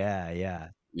 Okay. Yeah.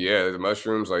 Yeah, the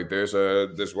mushrooms, like there's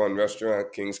this one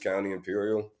restaurant, Kings County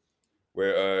Imperial.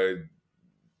 where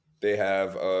they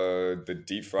have the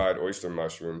deep fried oyster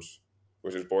mushrooms,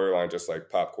 which is borderline just like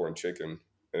popcorn chicken,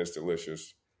 and it's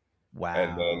delicious.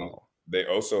 And then Wow. they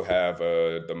also have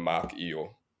the mock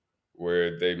eel,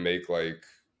 where they make like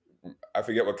I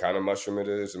forget what kind of mushroom it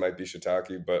is. It might be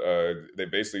shiitake, but they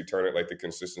basically turn it like the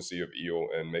consistency of eel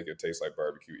and make it taste like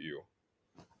barbecue eel.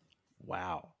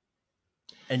 Wow.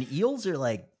 And eels are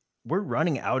like, we're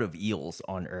running out of eels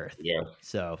on Earth. Yeah,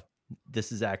 So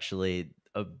this is actually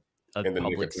a in the nick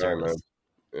public of time, man. service.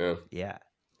 Yeah, Yeah.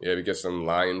 yeah. We get some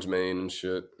lion's mane and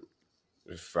shit.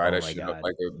 Just fry Oh that my shit up God.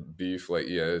 like a beef. Like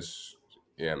yeah,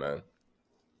 man.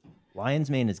 Lion's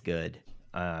mane is good.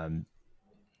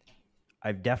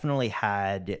 I've definitely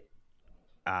had,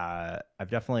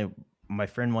 my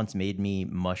friend once made me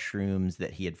mushrooms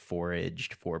that he had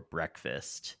foraged for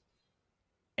breakfast.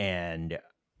 And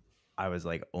I was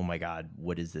like, oh my God,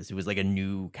 what is this? It was like a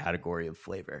new category of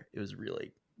flavor. It was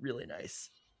really, really nice.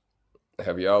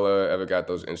 Have y'all ever got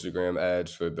those Instagram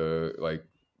ads for the like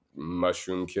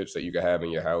mushroom kits that you can have in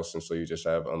your house, and so you just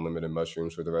have unlimited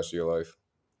mushrooms for the rest of your life?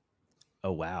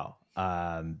 Oh, wow.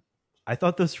 I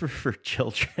thought those were for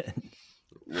children.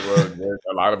 Well, there's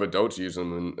a lot of adults use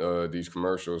them in these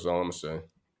commercials. All I'm gonna say.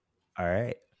 All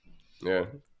right. Yeah,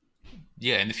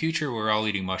 Yeah, in the future, we're all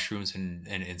eating mushrooms and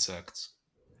insects.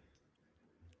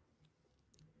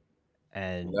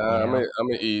 And, nah, I'm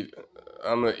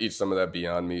gonna eat some of that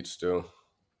Beyond Meat still,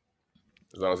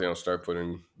 as long as they don't start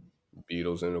putting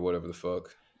beetles in or whatever the fuck.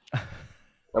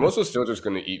 I'm also still just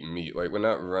gonna eat meat. Like we're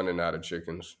not running out of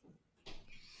chickens.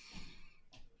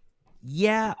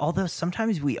 yeah, although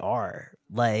sometimes we are.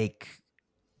 Like,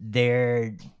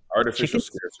 they're Artificial chickens.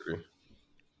 scarcity.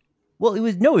 Well, it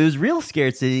was real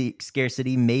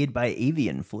scarcity made by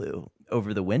avian flu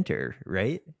over the winter,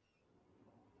 right?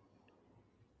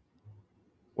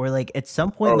 Or like at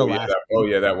some point in the last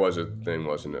week, That was a thing,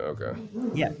 wasn't it? Okay.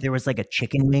 yeah, there was like a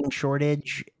chicken wing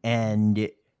shortage, and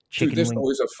Dude, chicken there's wing.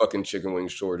 always a fucking chicken wing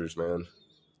shortage, man.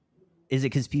 Is it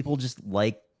because people just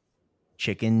like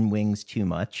chicken wings too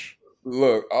much?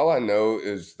 Look, all I know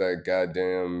is that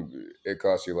goddamn, it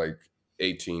costs you like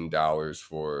 $18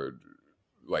 for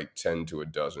like 10 to a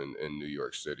dozen in New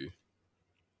York City.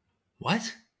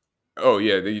 What? Oh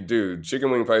yeah, they do.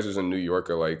 Chicken wing prices in New York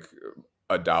are like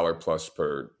 $1 plus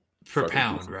per Per fucking piece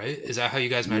pound, of right? chicken. Is that how you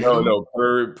guys measure No, them? no,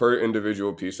 per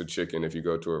individual piece of chicken if you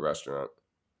go to a restaurant.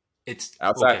 It's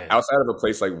Outside okay. outside of a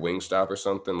place like Wingstop or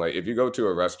something, like if you go to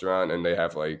a restaurant and they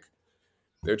have like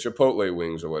their Chipotle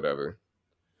wings or whatever,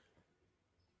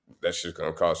 that's just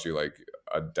gonna cost you like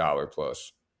 $1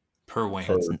 plus Per wing.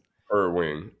 per per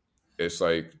wing. It's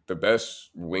like the best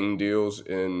wing deals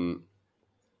in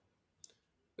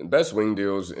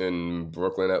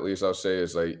Brooklyn, at least I'll say,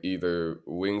 is like either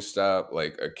Wingstop,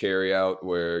 like a carry out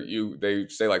where they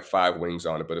say like 5 wings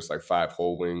on it, but it's like 5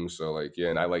 whole wings. So like yeah,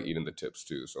 and I like eating the tips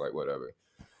too, so like whatever.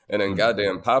 And then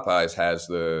goddamn Popeyes has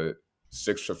the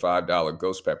 6 for $5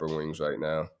 ghost pepper wings right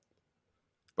now.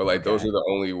 But like those Okay. are the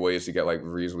only ways to get like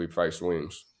reasonably priced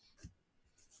wings.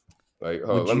 Like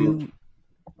Would let you me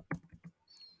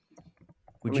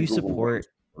Google support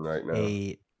wings right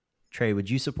now. Trey? Would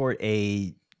you support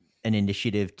an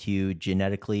initiative to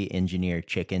genetically engineer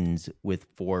chickens with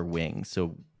 4 wings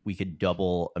so we could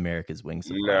double America's wing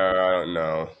supply? No, I don't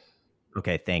know.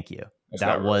 Okay, thank you. That's That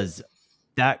not right.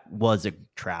 was a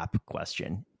trap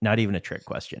question, not even a trick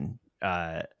question.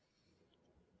 I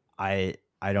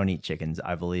don't eat chickens.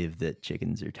 I believe that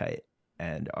chickens are tight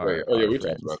and Wait, are oh yeah, our we friends.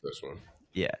 talked about this one.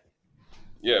 Yeah.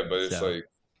 Yeah, but it's So- like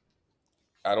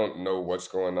I don't know what's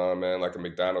going on, man. Like a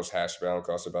McDonald's hash brown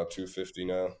costs about $2.50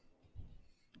 now.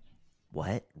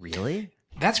 What? Really?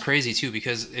 That's crazy too,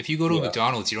 because if you go to a Yeah.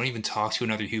 McDonald's, you don't even talk to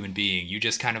another human being. You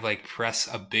just kind of like press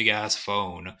a big ass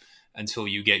phone until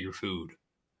you get your food.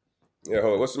 Yeah,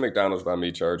 hold on. What's the McDonald's by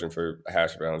me charging for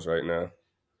hash browns right now?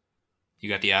 You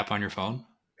got the app on your phone?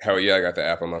 Hell yeah, I got the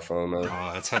app on my phone, man.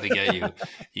 Oh, that's how they get you.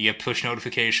 You get push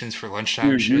notifications for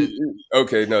lunchtime Dude, shit.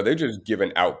 okay, no, they're just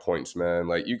giving out points, man.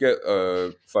 Like you get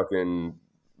a fucking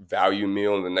value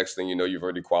meal, and the next thing you know, you've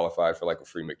already qualified for like a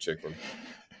free McChicken.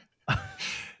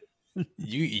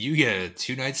 You get a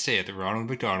 2-night stay at the Ronald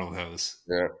McDonald House.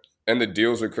 Yeah, and the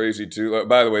deals are crazy too.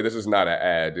 By the way, this is not an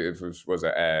ad. If it was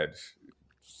an ad,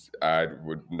 I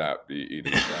would not be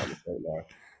eating McDonald's right now.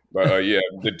 But yeah,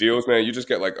 the deals, man. You just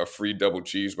get like a free double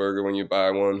cheeseburger when you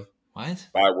buy one. What?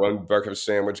 Buy one breakfast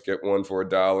sandwich, get one for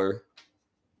 $1.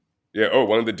 Yeah. Oh,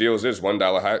 one of the deals is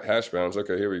 $1 hash browns.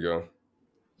 Okay, here we go.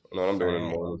 No, I'm doing it in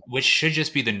the morning. Which should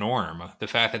just be the norm. The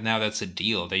fact that now that's a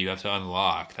deal that you have to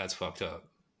unlock, that's fucked up.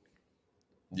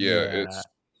 Yeah,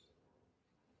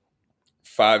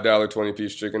 $5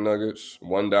 20-piece chicken nuggets,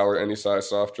 $1 any size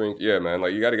soft drink. Yeah, man.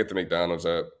 Like you got to get the McDonald's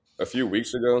app. A few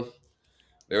weeks ago,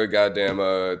 they were goddamn.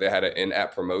 They had an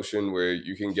in-app promotion where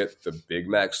you can get the Big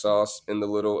Mac sauce in the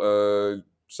little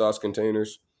sauce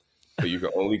containers, but you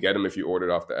can only get them if you ordered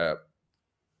off the app.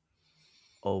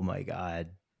 Oh my God.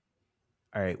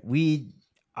 All right.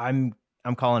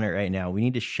 I'm calling it right now. We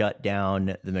need to shut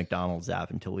down the McDonald's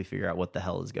app until we figure out what the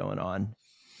hell is going on.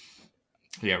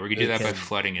 Yeah, we're gonna do that by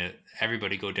flooding it.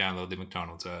 Everybody go download the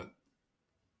McDonald's app.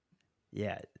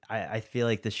 Yeah, I feel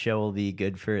like the show will be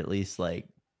good for at least like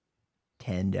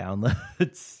 10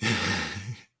 downloads.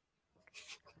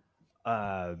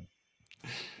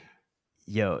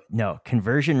 No,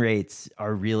 conversion rates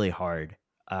are really hard.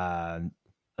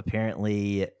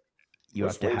 Apparently you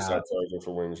What's have to have charging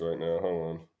for wings right now?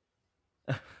 Hold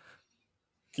on.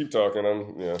 Keep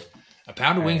talking. Yeah. A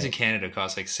pound of wings in Canada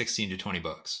costs like $16 to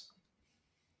 $20.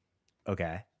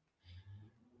 Okay.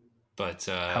 But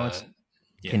how much?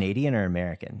 Yeah. Canadian or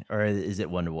American? Or is it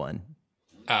 1-to-1?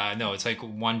 No, it's like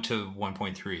 1 to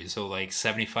 1.3. So like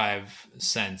 75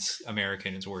 cents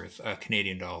American is worth a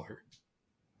Canadian dollar.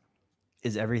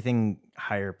 Is everything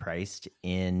higher priced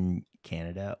in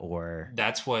Canada, or?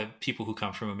 That's what people who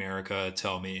come from America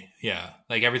tell me. Yeah.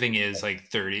 Like everything is like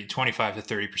 25 to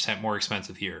 30% more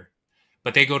expensive here.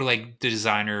 But they go to like the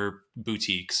designer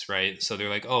boutiques, right? So they're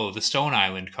like, oh, the Stone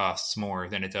Island costs more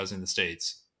than it does in the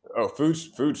States. Oh,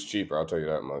 food's cheaper, I'll tell you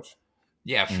that much.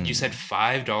 Yeah, you said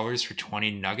 $5 for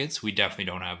 20 nuggets? We definitely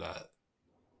don't have that.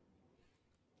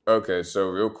 Okay, so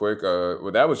real quick,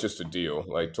 well, that was just a deal.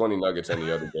 Like 20 nuggets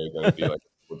any other day going to be like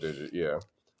a digit, yeah.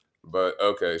 But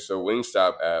okay, so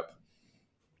Wingstop app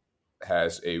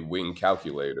has a wing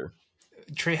calculator.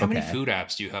 Trey, how many food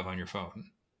apps do you have on your phone?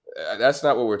 That's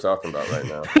not what we're talking about right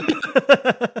now.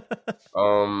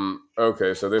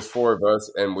 Okay, so there's 4 of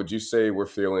us, and would you say we're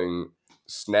feeling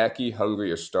snacky,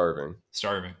 hungry, or starving?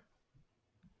 Starving.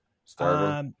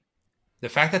 Starving? The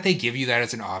fact that they give you that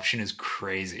as an option is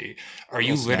crazy. Are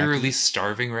you literally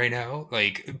starving right now?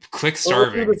 Like, click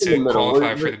starving to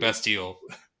qualify for the best deal.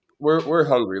 We're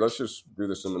hungry. Let's just do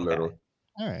this in the middle.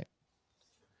 All right.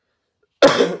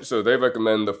 So they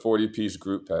recommend the 40-piece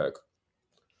group pack.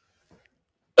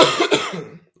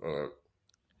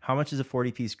 How much is a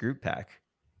 40-piece group pack?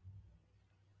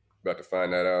 About to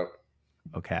find that out.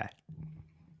 Okay.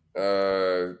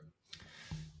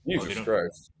 Jesus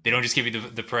Christ. They don't just give you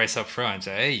the price up front.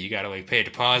 Hey, you got to like pay a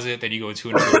deposit, then you go into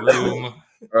another room.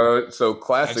 So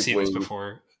classic I've seen wings. This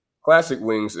before. Classic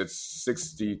wings, it's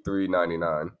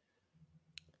 $63.99.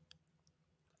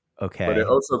 Okay. But it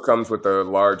also comes with the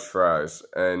large fries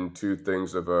and 2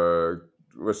 things of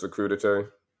what's the crudité?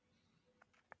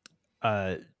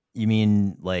 You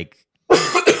mean like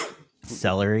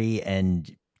celery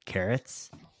and carrots?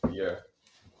 Yeah.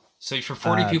 So for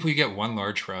 40 people, you get 1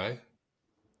 large fry?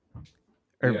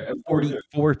 Or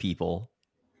 44 people.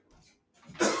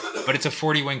 But it's a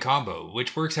 40 wing combo,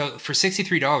 which works out for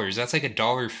 $63. That's like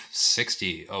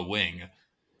 $1.60 a wing.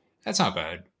 That's not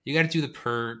bad. You got to do the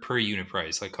per unit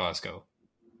price like Costco.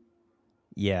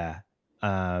 Yeah.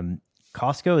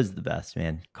 Costco is the best,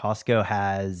 man. Costco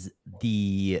has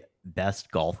the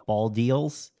best golf ball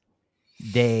deals.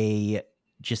 They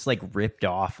just like ripped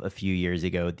off a few years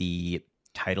ago the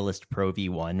Titleist Pro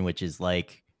V1, which is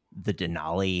like the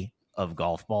Denali of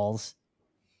golf balls.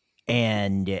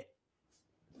 And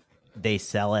they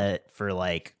sell it for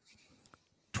like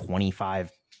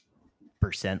 25%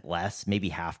 less, maybe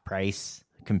half price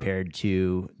compared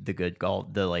to the good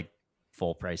golf, the like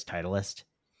full price Titleist.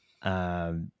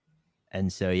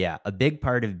 And so, yeah, a big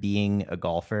part of being a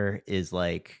golfer is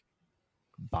like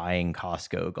buying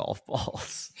Costco golf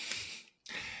balls.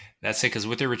 That's it. Because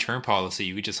with their return policy,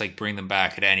 you could just like bring them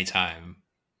back at any time.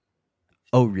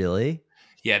 Oh, really?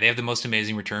 Yeah, they have the most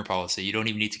amazing return policy. You don't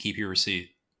even need to keep your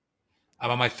receipt.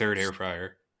 I'm on my 3rd air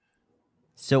fryer.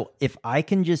 So if I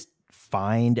can just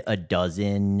find a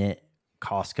dozen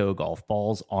Costco golf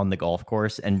balls on the golf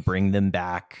course and bring them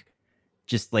back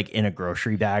just like in a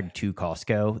grocery bag to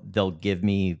Costco, they'll give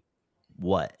me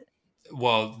what?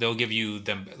 Well, they'll give you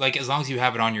them, like, as long as you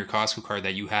have it on your Costco card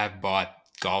that you have bought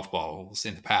golf balls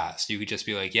in the past, you could just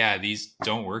be like, yeah, these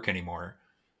don't work anymore.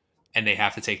 And they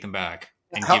have to take them back.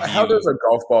 And how does a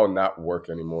golf ball not work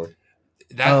anymore?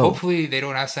 Hopefully they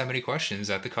don't ask that many questions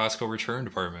at the Costco return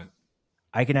department.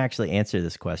 I can actually answer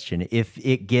this question. If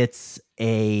it gets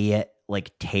a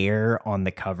like tear on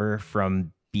the cover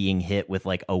from being hit with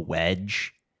like a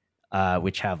wedge,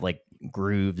 which have like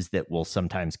grooves that will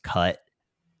sometimes cut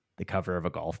the cover of a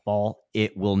golf ball,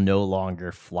 it will no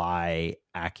longer fly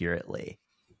accurately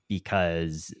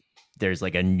because there's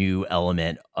like a new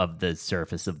element of the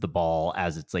surface of the ball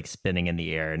as it's like spinning in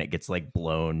the air and it gets like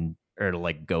blown or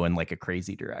like go in like a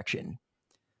crazy direction.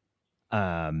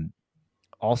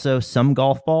 Also, some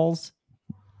golf balls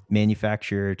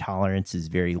manufacturer tolerance is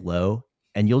very low,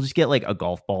 and you'll just get like a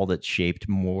golf ball that's shaped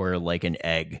more like an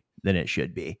egg than it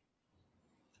should be.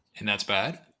 And that's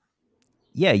bad?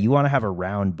 Yeah, you want to have a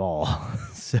round ball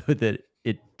so that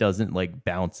it doesn't like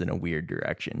bounce in a weird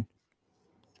direction.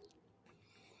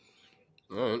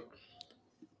 All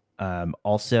right.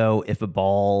 Also, if a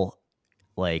ball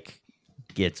like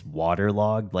gets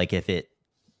waterlogged, like if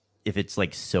it's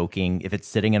like soaking, if it's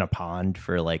sitting in a pond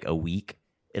for like a week,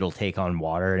 it'll take on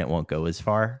water and it won't go as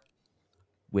far,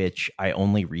 which I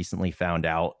only recently found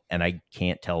out. And I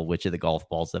can't tell which of the golf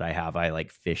balls that I have I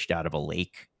like fished out of a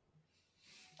lake.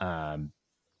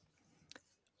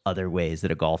 Other ways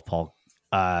that a golf ball,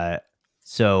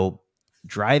 so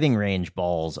driving range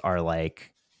balls are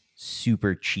like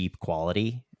super cheap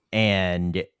quality,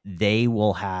 and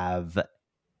they'll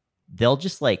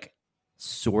just like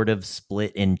sort of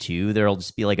split in two. There'll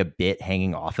just be like a bit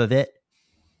hanging off of it.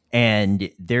 And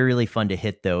they're really fun to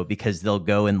hit though, because they'll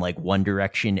go in like one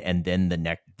direction and then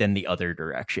the other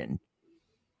direction.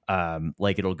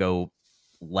 Like it'll go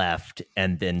left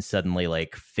and then suddenly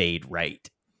like fade right.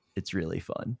 It's really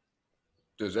fun.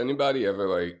 Does anybody ever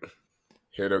like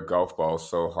hit a golf ball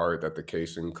so hard that the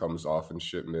casing comes off and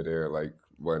shit midair? Like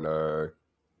when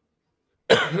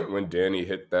when Danny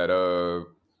hit that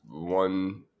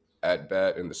one at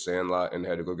bat in the Sandlot and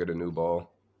had to go get a new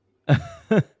ball.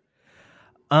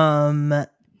 Oh,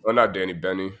 not Danny,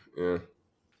 Benny. Yeah.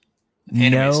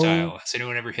 Anime style. Has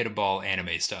anyone ever hit a ball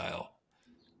anime style?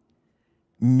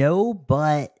 No,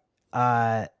 but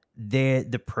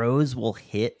the pros will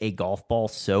hit a golf ball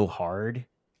so hard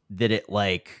that it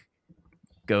like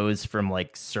goes from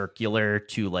like circular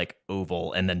to like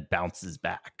oval and then bounces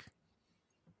back.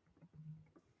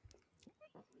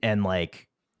 And like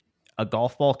a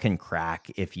golf ball can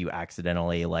crack if you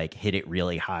accidentally like hit it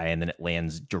really high and then it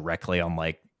lands directly on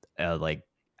like a like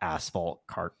asphalt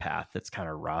cart path that's kind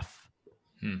of rough.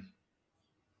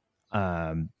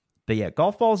 But yeah,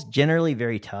 golf balls generally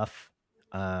very tough.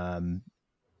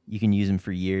 You can use them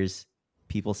for years.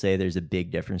 People say there's a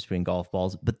big difference between golf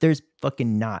balls, but there's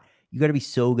fucking not. You got to be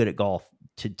so good at golf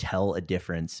to tell a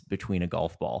difference between a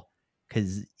golf ball.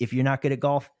 Because if you're not good at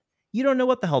golf, you don't know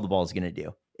what the hell the ball is going to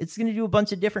do. It's going to do a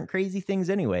bunch of different crazy things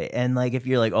anyway. And like, if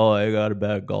you're like, oh, I got a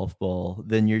bad golf ball,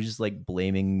 then you're just like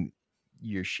blaming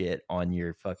your shit on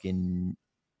your fucking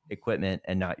equipment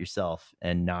and not yourself,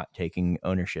 and not taking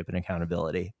ownership and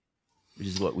accountability, which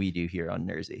is what we do here on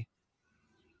Nersey.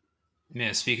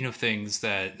 Yeah, speaking of things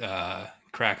that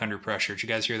crack under pressure, did you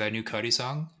guys hear that new Cudi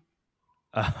song?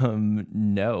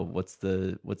 No. What's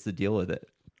the deal with it?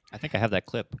 I think I have that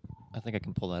clip. I think I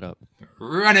can pull that up.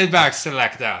 Run it back,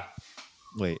 selector.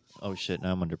 Wait. Oh shit!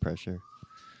 Now I'm under pressure.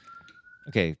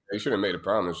 Okay. You should have made a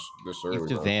promise this early. You have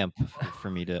to vamp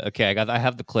for me to. Okay, I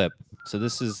have the clip. So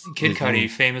this is Kid Cudi,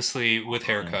 famously with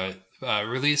haircut,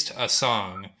 released a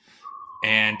song,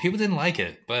 and people didn't like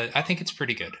it, but I think it's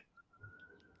pretty good.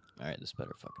 All right, this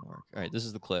better fucking work. All right, this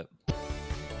is the clip.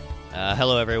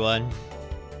 Hello, everyone.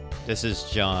 This is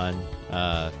John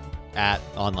at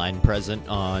Online Present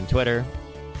on Twitter.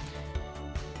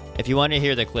 If you want to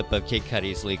hear the clip of Kid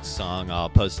Cudi's leaked song, I'll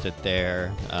post it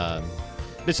there.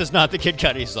 This is not the Kid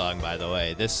Cudi song, by the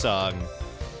way. This song,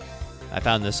 I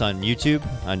found this on YouTube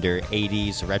under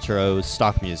 80s retro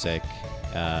stock music.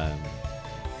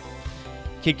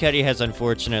 Kid Cudi has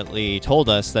unfortunately told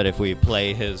us that if we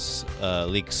play his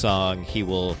leaked song, he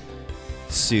will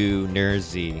sue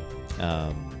Nersey.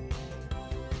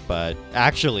 But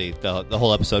actually, the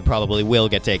whole episode probably will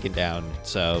get taken down.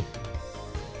 So,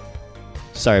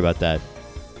 sorry about that.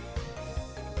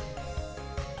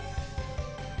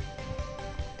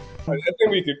 I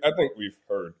think we've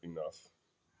heard enough.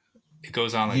 It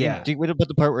goes on like Yeah. Do you want to put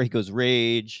the part where he goes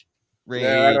rage?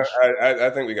 Yeah, I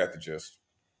think we got the gist.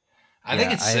 I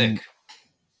think it's sick.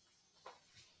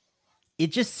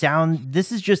 It just sounds.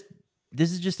 This is just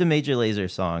a Major Lazer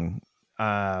song,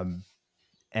 and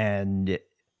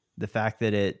the fact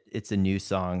that it's a new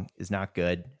song is not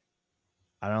good.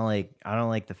 I don't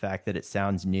like the fact that it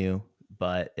sounds new,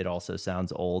 but it also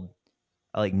sounds old.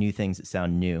 I like new things that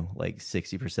sound new, like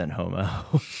 60% Homo.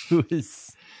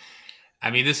 I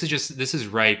mean, this is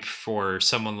ripe for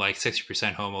someone like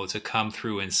 60% Homo to come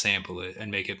through and sample it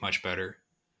and make it much better.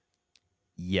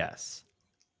 Yes.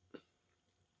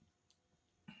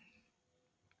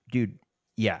 Dude,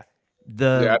 yeah.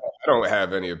 I don't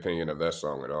have any opinion of that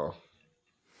song at all.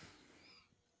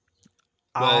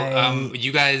 Well, I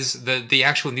you guys, the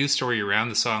actual news story around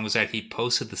the song was that he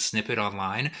posted the snippet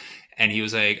online, and he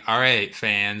was like, "All right,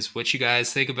 fans, what you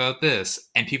guys think about this?"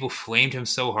 And people flamed him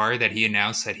so hard that he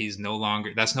announced that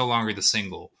that's no longer the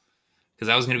single, because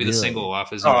that was going to be the really. single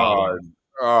off his new Ah,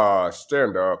 album.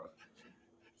 stand up.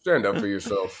 Stand up for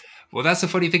yourself. Well, that's the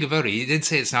funny thing about it. He did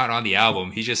say it's not on the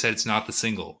album. He just said it's not the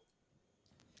single.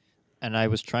 And I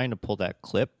was trying to pull that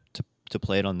clip to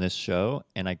play it on this show,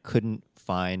 and I couldn't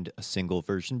find a single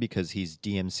version because he's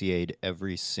DMCA'd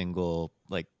every single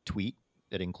like tweet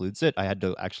that includes it. I had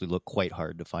to actually look quite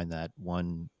hard to find that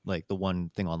one, like the one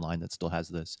thing online that still has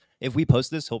this. If we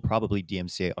post this, he'll probably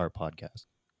DMCA our podcast.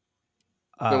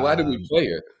 Then why did we play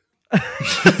it?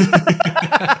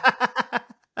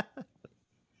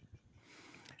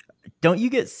 Don't you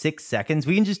get 6 seconds?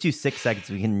 We can just do 6 seconds.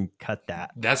 We can cut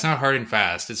that. That's not hard and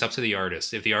fast. It's up to the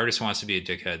artist. If the artist wants to be a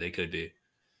dickhead, they could be.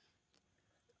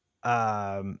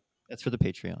 That's for the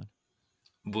Patreon.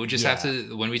 We'll just have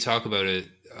to, when we talk about it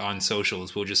on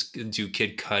socials, we'll just do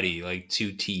Kid Cudi, like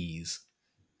 2 T's.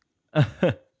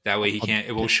 That way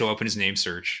it won't show up in his name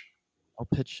search. I'll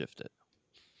pitch shift it.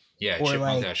 Yeah, Or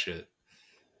chipmunk like- that shit.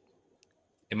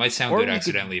 It might sound Or good we could-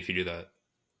 accidentally if you do that.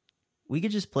 We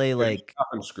could just play like Stop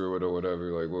and screw it or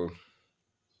whatever. Like, well,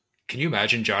 Can you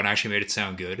imagine John actually made it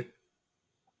sound good?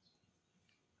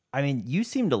 I mean, you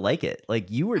seem to like it.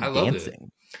 Like you were I loved it.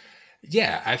 dancing.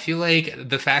 Yeah, I feel like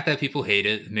the fact that people hate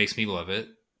it makes me love it.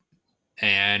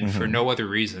 And for no other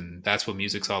reason, that's what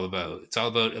music's all about. It's all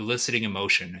about eliciting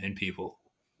emotion in people.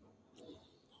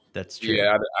 That's true.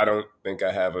 yeah, I don't think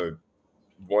I have a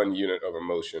one unit of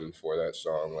emotion for that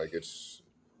song. Like,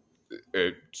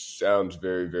 it sounds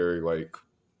very, very like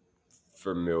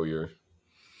familiar.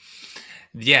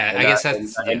 Yeah, And I guess that-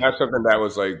 that's and that's something that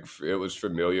was like, it was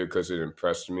familiar because it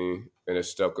impressed me and it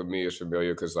stuck with me. It's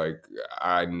familiar because like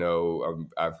I know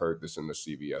I've heard this in the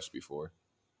CVS before.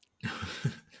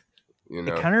 You It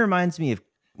know, kind of reminds me of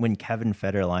when Kevin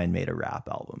Federline made a rap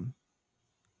album.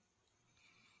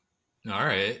 all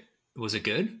right. Was it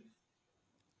good?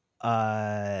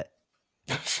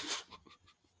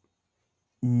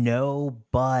 No,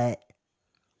 but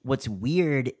what's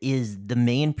weird is the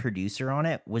main producer on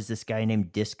it was this guy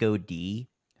named Disco D,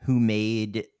 who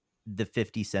made the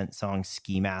 50 Cent song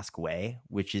Ski Mask Way,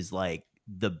 which is like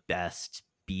the best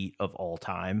beat of all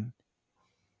time.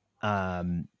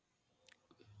 And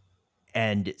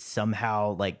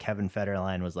somehow like Kevin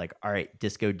Federline was like, all right,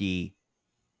 Disco D,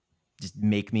 just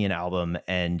make me an album.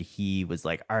 And he was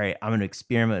like, all right, I'm going to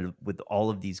experiment with all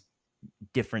of these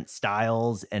different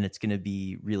styles and it's going to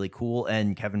be really cool.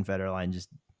 And Kevin Federline just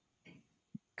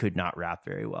could not rap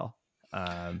very well.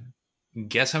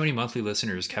 Guess how many monthly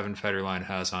listeners Kevin Federline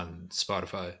has on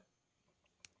Spotify?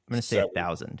 I'm going to say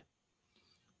 1,000.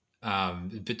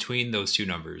 Between those two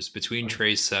numbers, between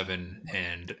Trey's 7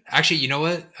 and actually, you know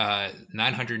what?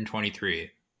 923.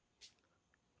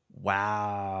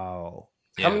 Wow.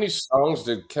 Yeah, how many songs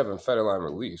did Kevin Federline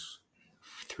release?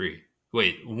 3.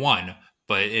 Wait, 1.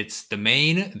 But it's the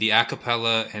main, the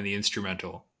acapella, and the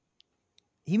instrumental.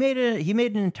 He made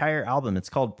an entire album. It's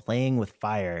called Playing with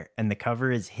Fire, and the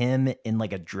cover is him in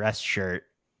like a dress shirt,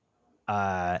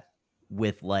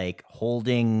 with like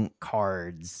holding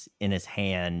cards in his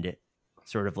hand,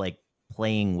 sort of like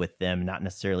playing with them, not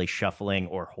necessarily shuffling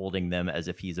or holding them as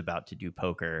if he's about to do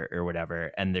poker or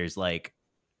whatever. And there's like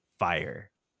fire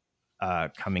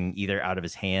coming either out of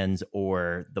his hands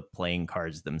or the playing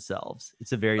cards themselves.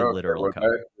 It's a very literal well,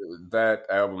 cover. that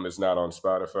album is not on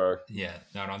Spotify. Yeah,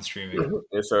 not on streaming.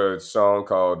 It's a song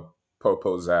called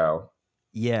Popozal.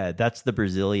 Yeah, that's the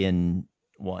Brazilian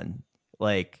one.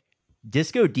 Like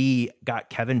Disco D got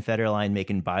Kevin Federline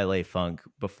making Baile Funk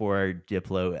before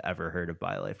Diplo ever heard of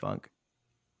Baile Funk.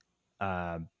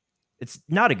 It's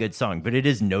not a good song, but it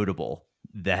is notable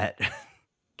that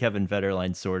Kevin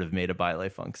Federline sort of made a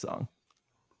Baile Funk song.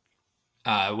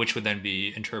 Which would then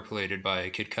be interpolated by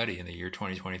Kid Cudi in the year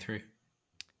 2023.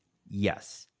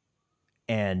 Yes.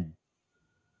 And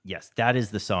yes, that is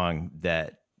the song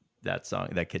that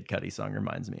Kid Cudi song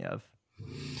reminds me of.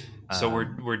 So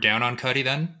we're down on Cudi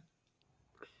then?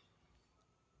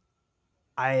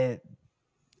 I'm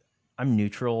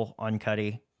neutral on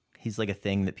Cudi. He's like a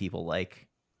thing that people like.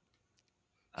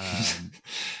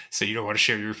 So you don't want to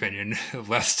share your opinion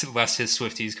lest his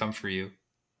Swifties come for you.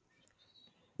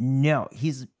 No,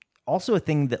 he's also a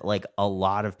thing that like a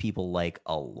lot of people like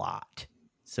a lot.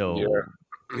 So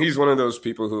Yeah. He's one of those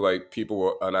people who like people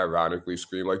will unironically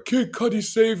scream like, Kid Cudi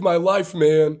saved my life,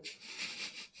 man.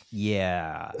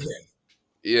 yeah.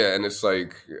 Yeah, and it's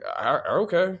like,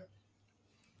 okay.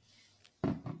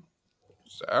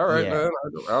 All right, Yeah. man.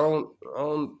 I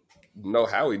don't know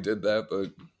how he did that,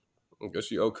 but I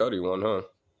guess you owe Cuddy one, huh?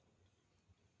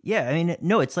 Yeah, I mean,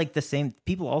 no, it's like the same.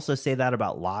 People also say that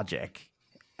about Logic,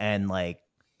 and like,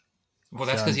 Well, so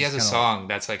that's because I'm he has just a kind of like, song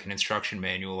that's like an instruction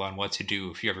manual on what to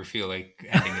do if you ever feel like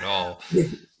ending it all.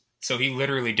 So he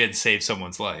literally did save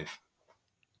someone's life.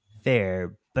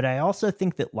 fair, but I also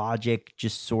think that Logic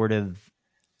just sort of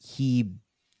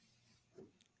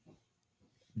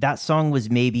that song was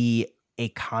maybe a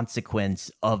consequence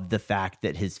of the fact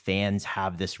that his fans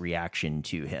have this reaction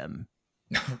to him.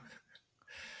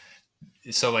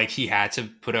 So like he had to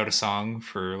put out a song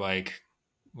for like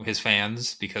his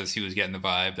fans because he was getting the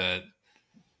vibe that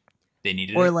they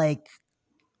needed Or it. like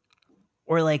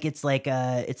it's like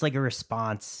a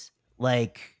response,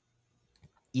 like,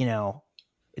 you know,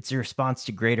 it's a response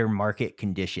to greater market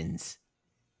conditions.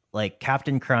 Like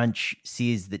Captain Crunch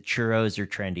sees that churros are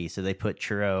trendy, so they put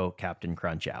churro Captain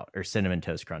Crunch out, or cinnamon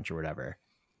toast crunch or whatever.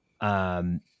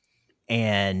 And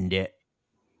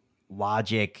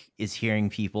Logic is hearing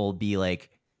people be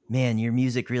like, man, your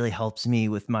music really helps me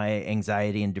with my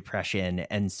anxiety and depression.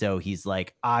 And so he's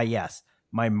like, yes,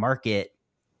 my market,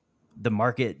 the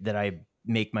market that I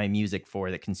make my music for,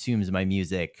 that consumes my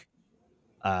music,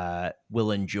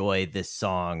 will enjoy this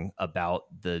song about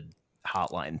the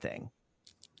hotline thing.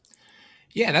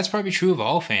 Yeah, that's probably true of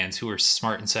all fans who are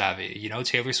smart and savvy. You know,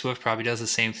 Taylor Swift probably does the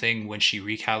same thing when she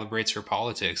recalibrates her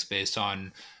politics based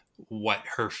on what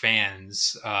her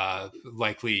fans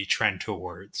likely trend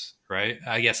towards, right?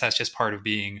 I guess that's just part of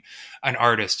being an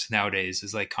artist nowadays,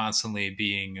 is like constantly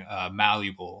being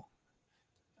malleable.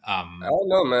 I don't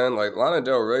know, man. Like Lana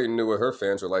Del Rey knew what her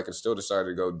fans were like and still decided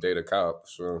to go date a cop.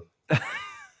 So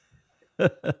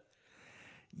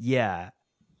Yeah.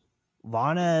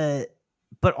 Lana,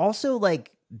 but also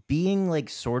like being like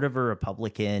sort of a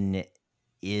Republican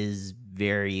is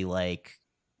very like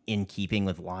in keeping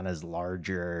with Lana's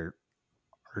larger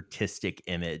artistic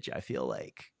image, I feel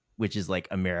like, which is like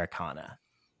Americana.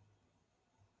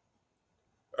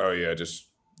 oh yeah, just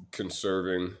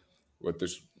conserving what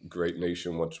this great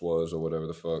nation once was, or whatever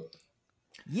the fuck.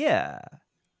 Yeah.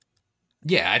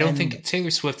 Yeah, I don't And think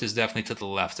Taylor Swift is definitely to the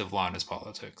left of Lana's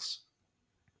politics.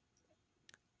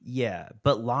 yeah,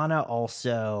 but Lana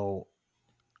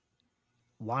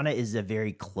is a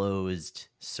very closed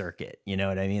circuit. You know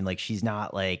what I mean? Like she's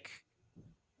not like,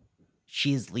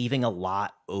 she's leaving a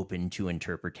lot open to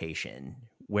interpretation.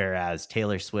 Whereas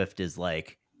Taylor Swift is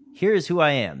like, here's who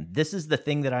I am. This is the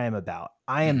thing that I am about.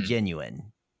 I am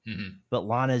genuine. Mm-hmm. But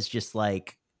Lana's just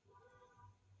like,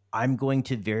 I'm going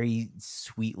to very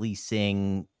sweetly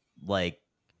sing, like,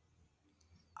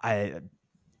 I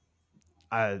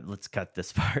let's cut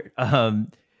this part.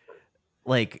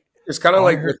 Like, It's kind of on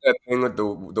like her, what that thing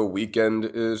with the weekend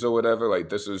is, or whatever. Like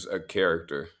this is a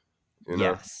character, you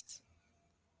know.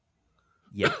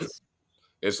 Yes.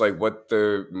 It's like what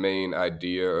the main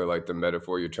idea or like the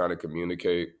metaphor you're trying to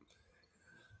communicate.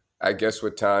 I guess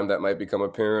with time that might become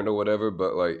apparent or whatever,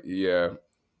 but like yeah,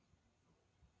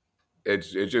 it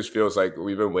just feels like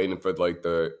we've been waiting for like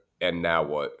the and now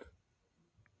what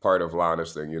part of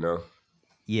Lana's thing, you know,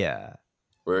 Yeah.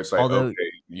 where it's like Although,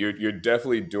 okay, you're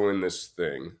definitely doing this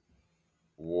thing.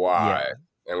 Why? yeah.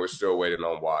 And we're still waiting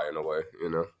on why in a way, you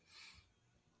know.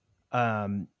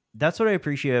 That's what I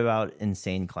appreciate about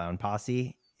Insane Clown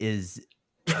Posse is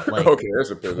like Okay, there's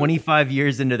a pivot. 25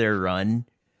 years into their run,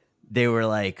 they were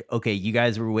like, okay, you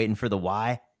guys were waiting for the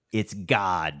why. It's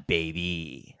God,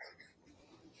 baby.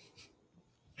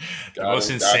 The most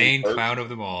insane clown of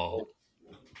them all.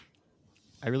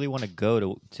 I really want to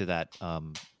go to that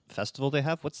festival they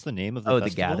have. What's the name of the The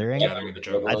festival? Gathering? Gathering of the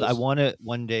Juggalos. I want to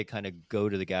one day kind of go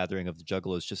to the Gathering of the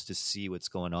Juggalos just to see what's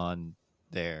going on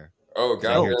there. Oh, 'Cause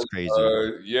I hear God. it's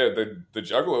crazy. Yeah, the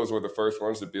Juggalos were the first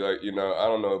ones to be like, you know, I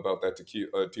don't know about that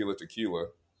tequila.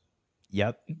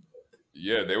 Yep.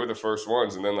 Yeah, they were the first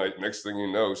ones. And then, like, next thing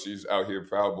you know, she's out here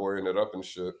proud boying it up and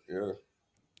shit. Yeah.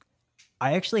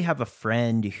 I actually have a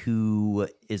friend who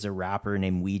is a rapper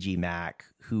named Ouija Mac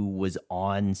who was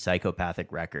on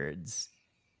Psychopathic Records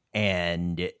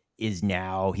and he's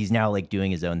now like doing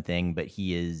his own thing, but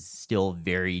he is still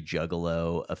very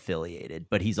Juggalo affiliated,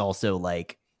 but he's also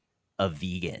like a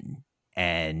vegan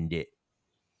and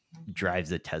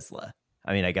drives a Tesla.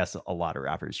 I mean, I guess a lot of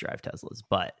rappers drive Teslas,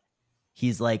 but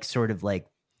he's like sort of like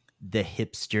the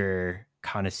hipster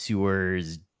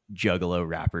connoisseur's Juggalo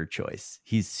rapper choice.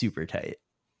 He's super tight.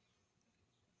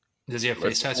 Does he have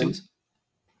face tattoos?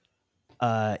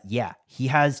 Yeah, he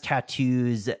has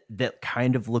tattoos that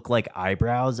kind of look like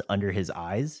eyebrows under his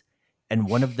eyes. And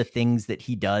one of the things that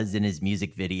he does in his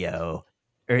music video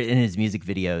or in his music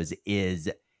videos is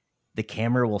the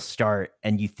camera will start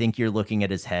and you think you're looking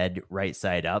at his head right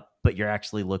side up, but you're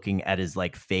actually looking at his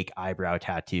like fake eyebrow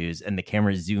tattoos, and the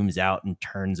camera zooms out and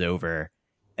turns over,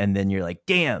 and then you're like,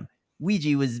 damn,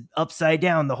 Ouija was upside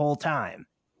down the whole time.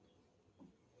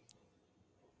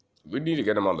 We need to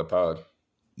get him on the pod.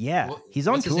 Yeah, he's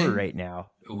on tour right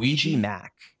now. Ouija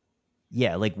Mac.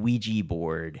 Yeah, like Ouija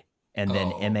board, and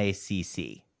then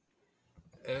MACC.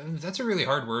 That's a really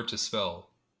hard word to spell.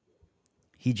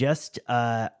 He just,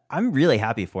 I'm really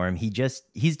happy for him.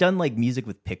 He's done like music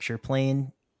with Picture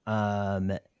Plane,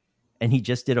 and he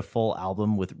just did a full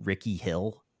album with Ricky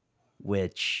Hill,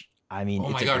 which, I mean,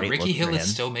 oh it's my a God, great Ricky look Hill for is him.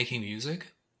 still making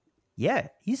music? Yeah,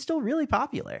 he's still really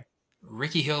popular.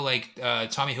 Ricky Hill, like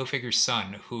Tommy Hilfiger's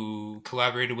son, who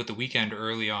collaborated with The Weeknd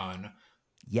early on.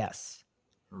 Yes.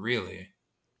 Really?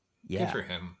 Yeah. Good for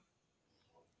him.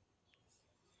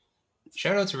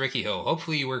 Shout out to Ricky Hill.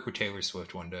 Hopefully you work with Taylor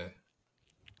Swift one day.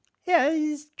 Yeah,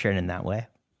 he's trending that way.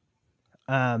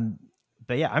 But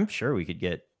yeah, I'm sure we could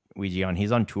get Ouija on.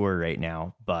 He's on tour right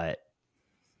now, but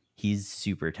he's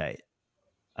super tight.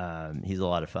 He's a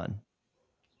lot of fun.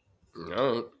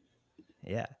 No.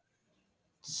 Yeah.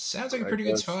 Sounds like a pretty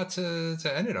good spot to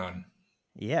end it on.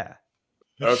 Yeah.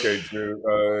 Okay,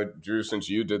 Drew, since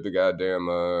you did the goddamn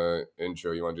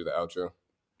intro, you want to do the outro?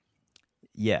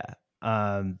 Yeah.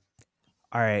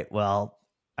 All right. Well,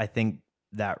 I think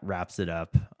that wraps it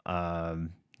up.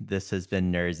 This has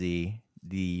been Nersy,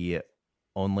 the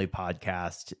only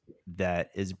podcast that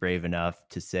is brave enough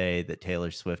to say that Taylor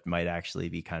Swift might actually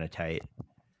be kind of tight.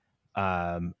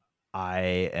 I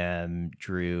am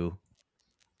Drew,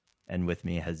 and with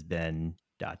me has been ...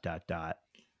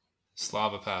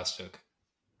 Slava Pastuk.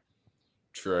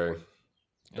 Trey.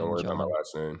 Don't worry about my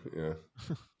last name. Yeah.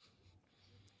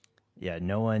 Yeah,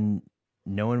 no one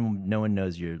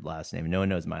knows your last name. No one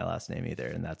knows my last name either,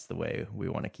 and that's the way we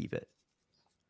want to keep it.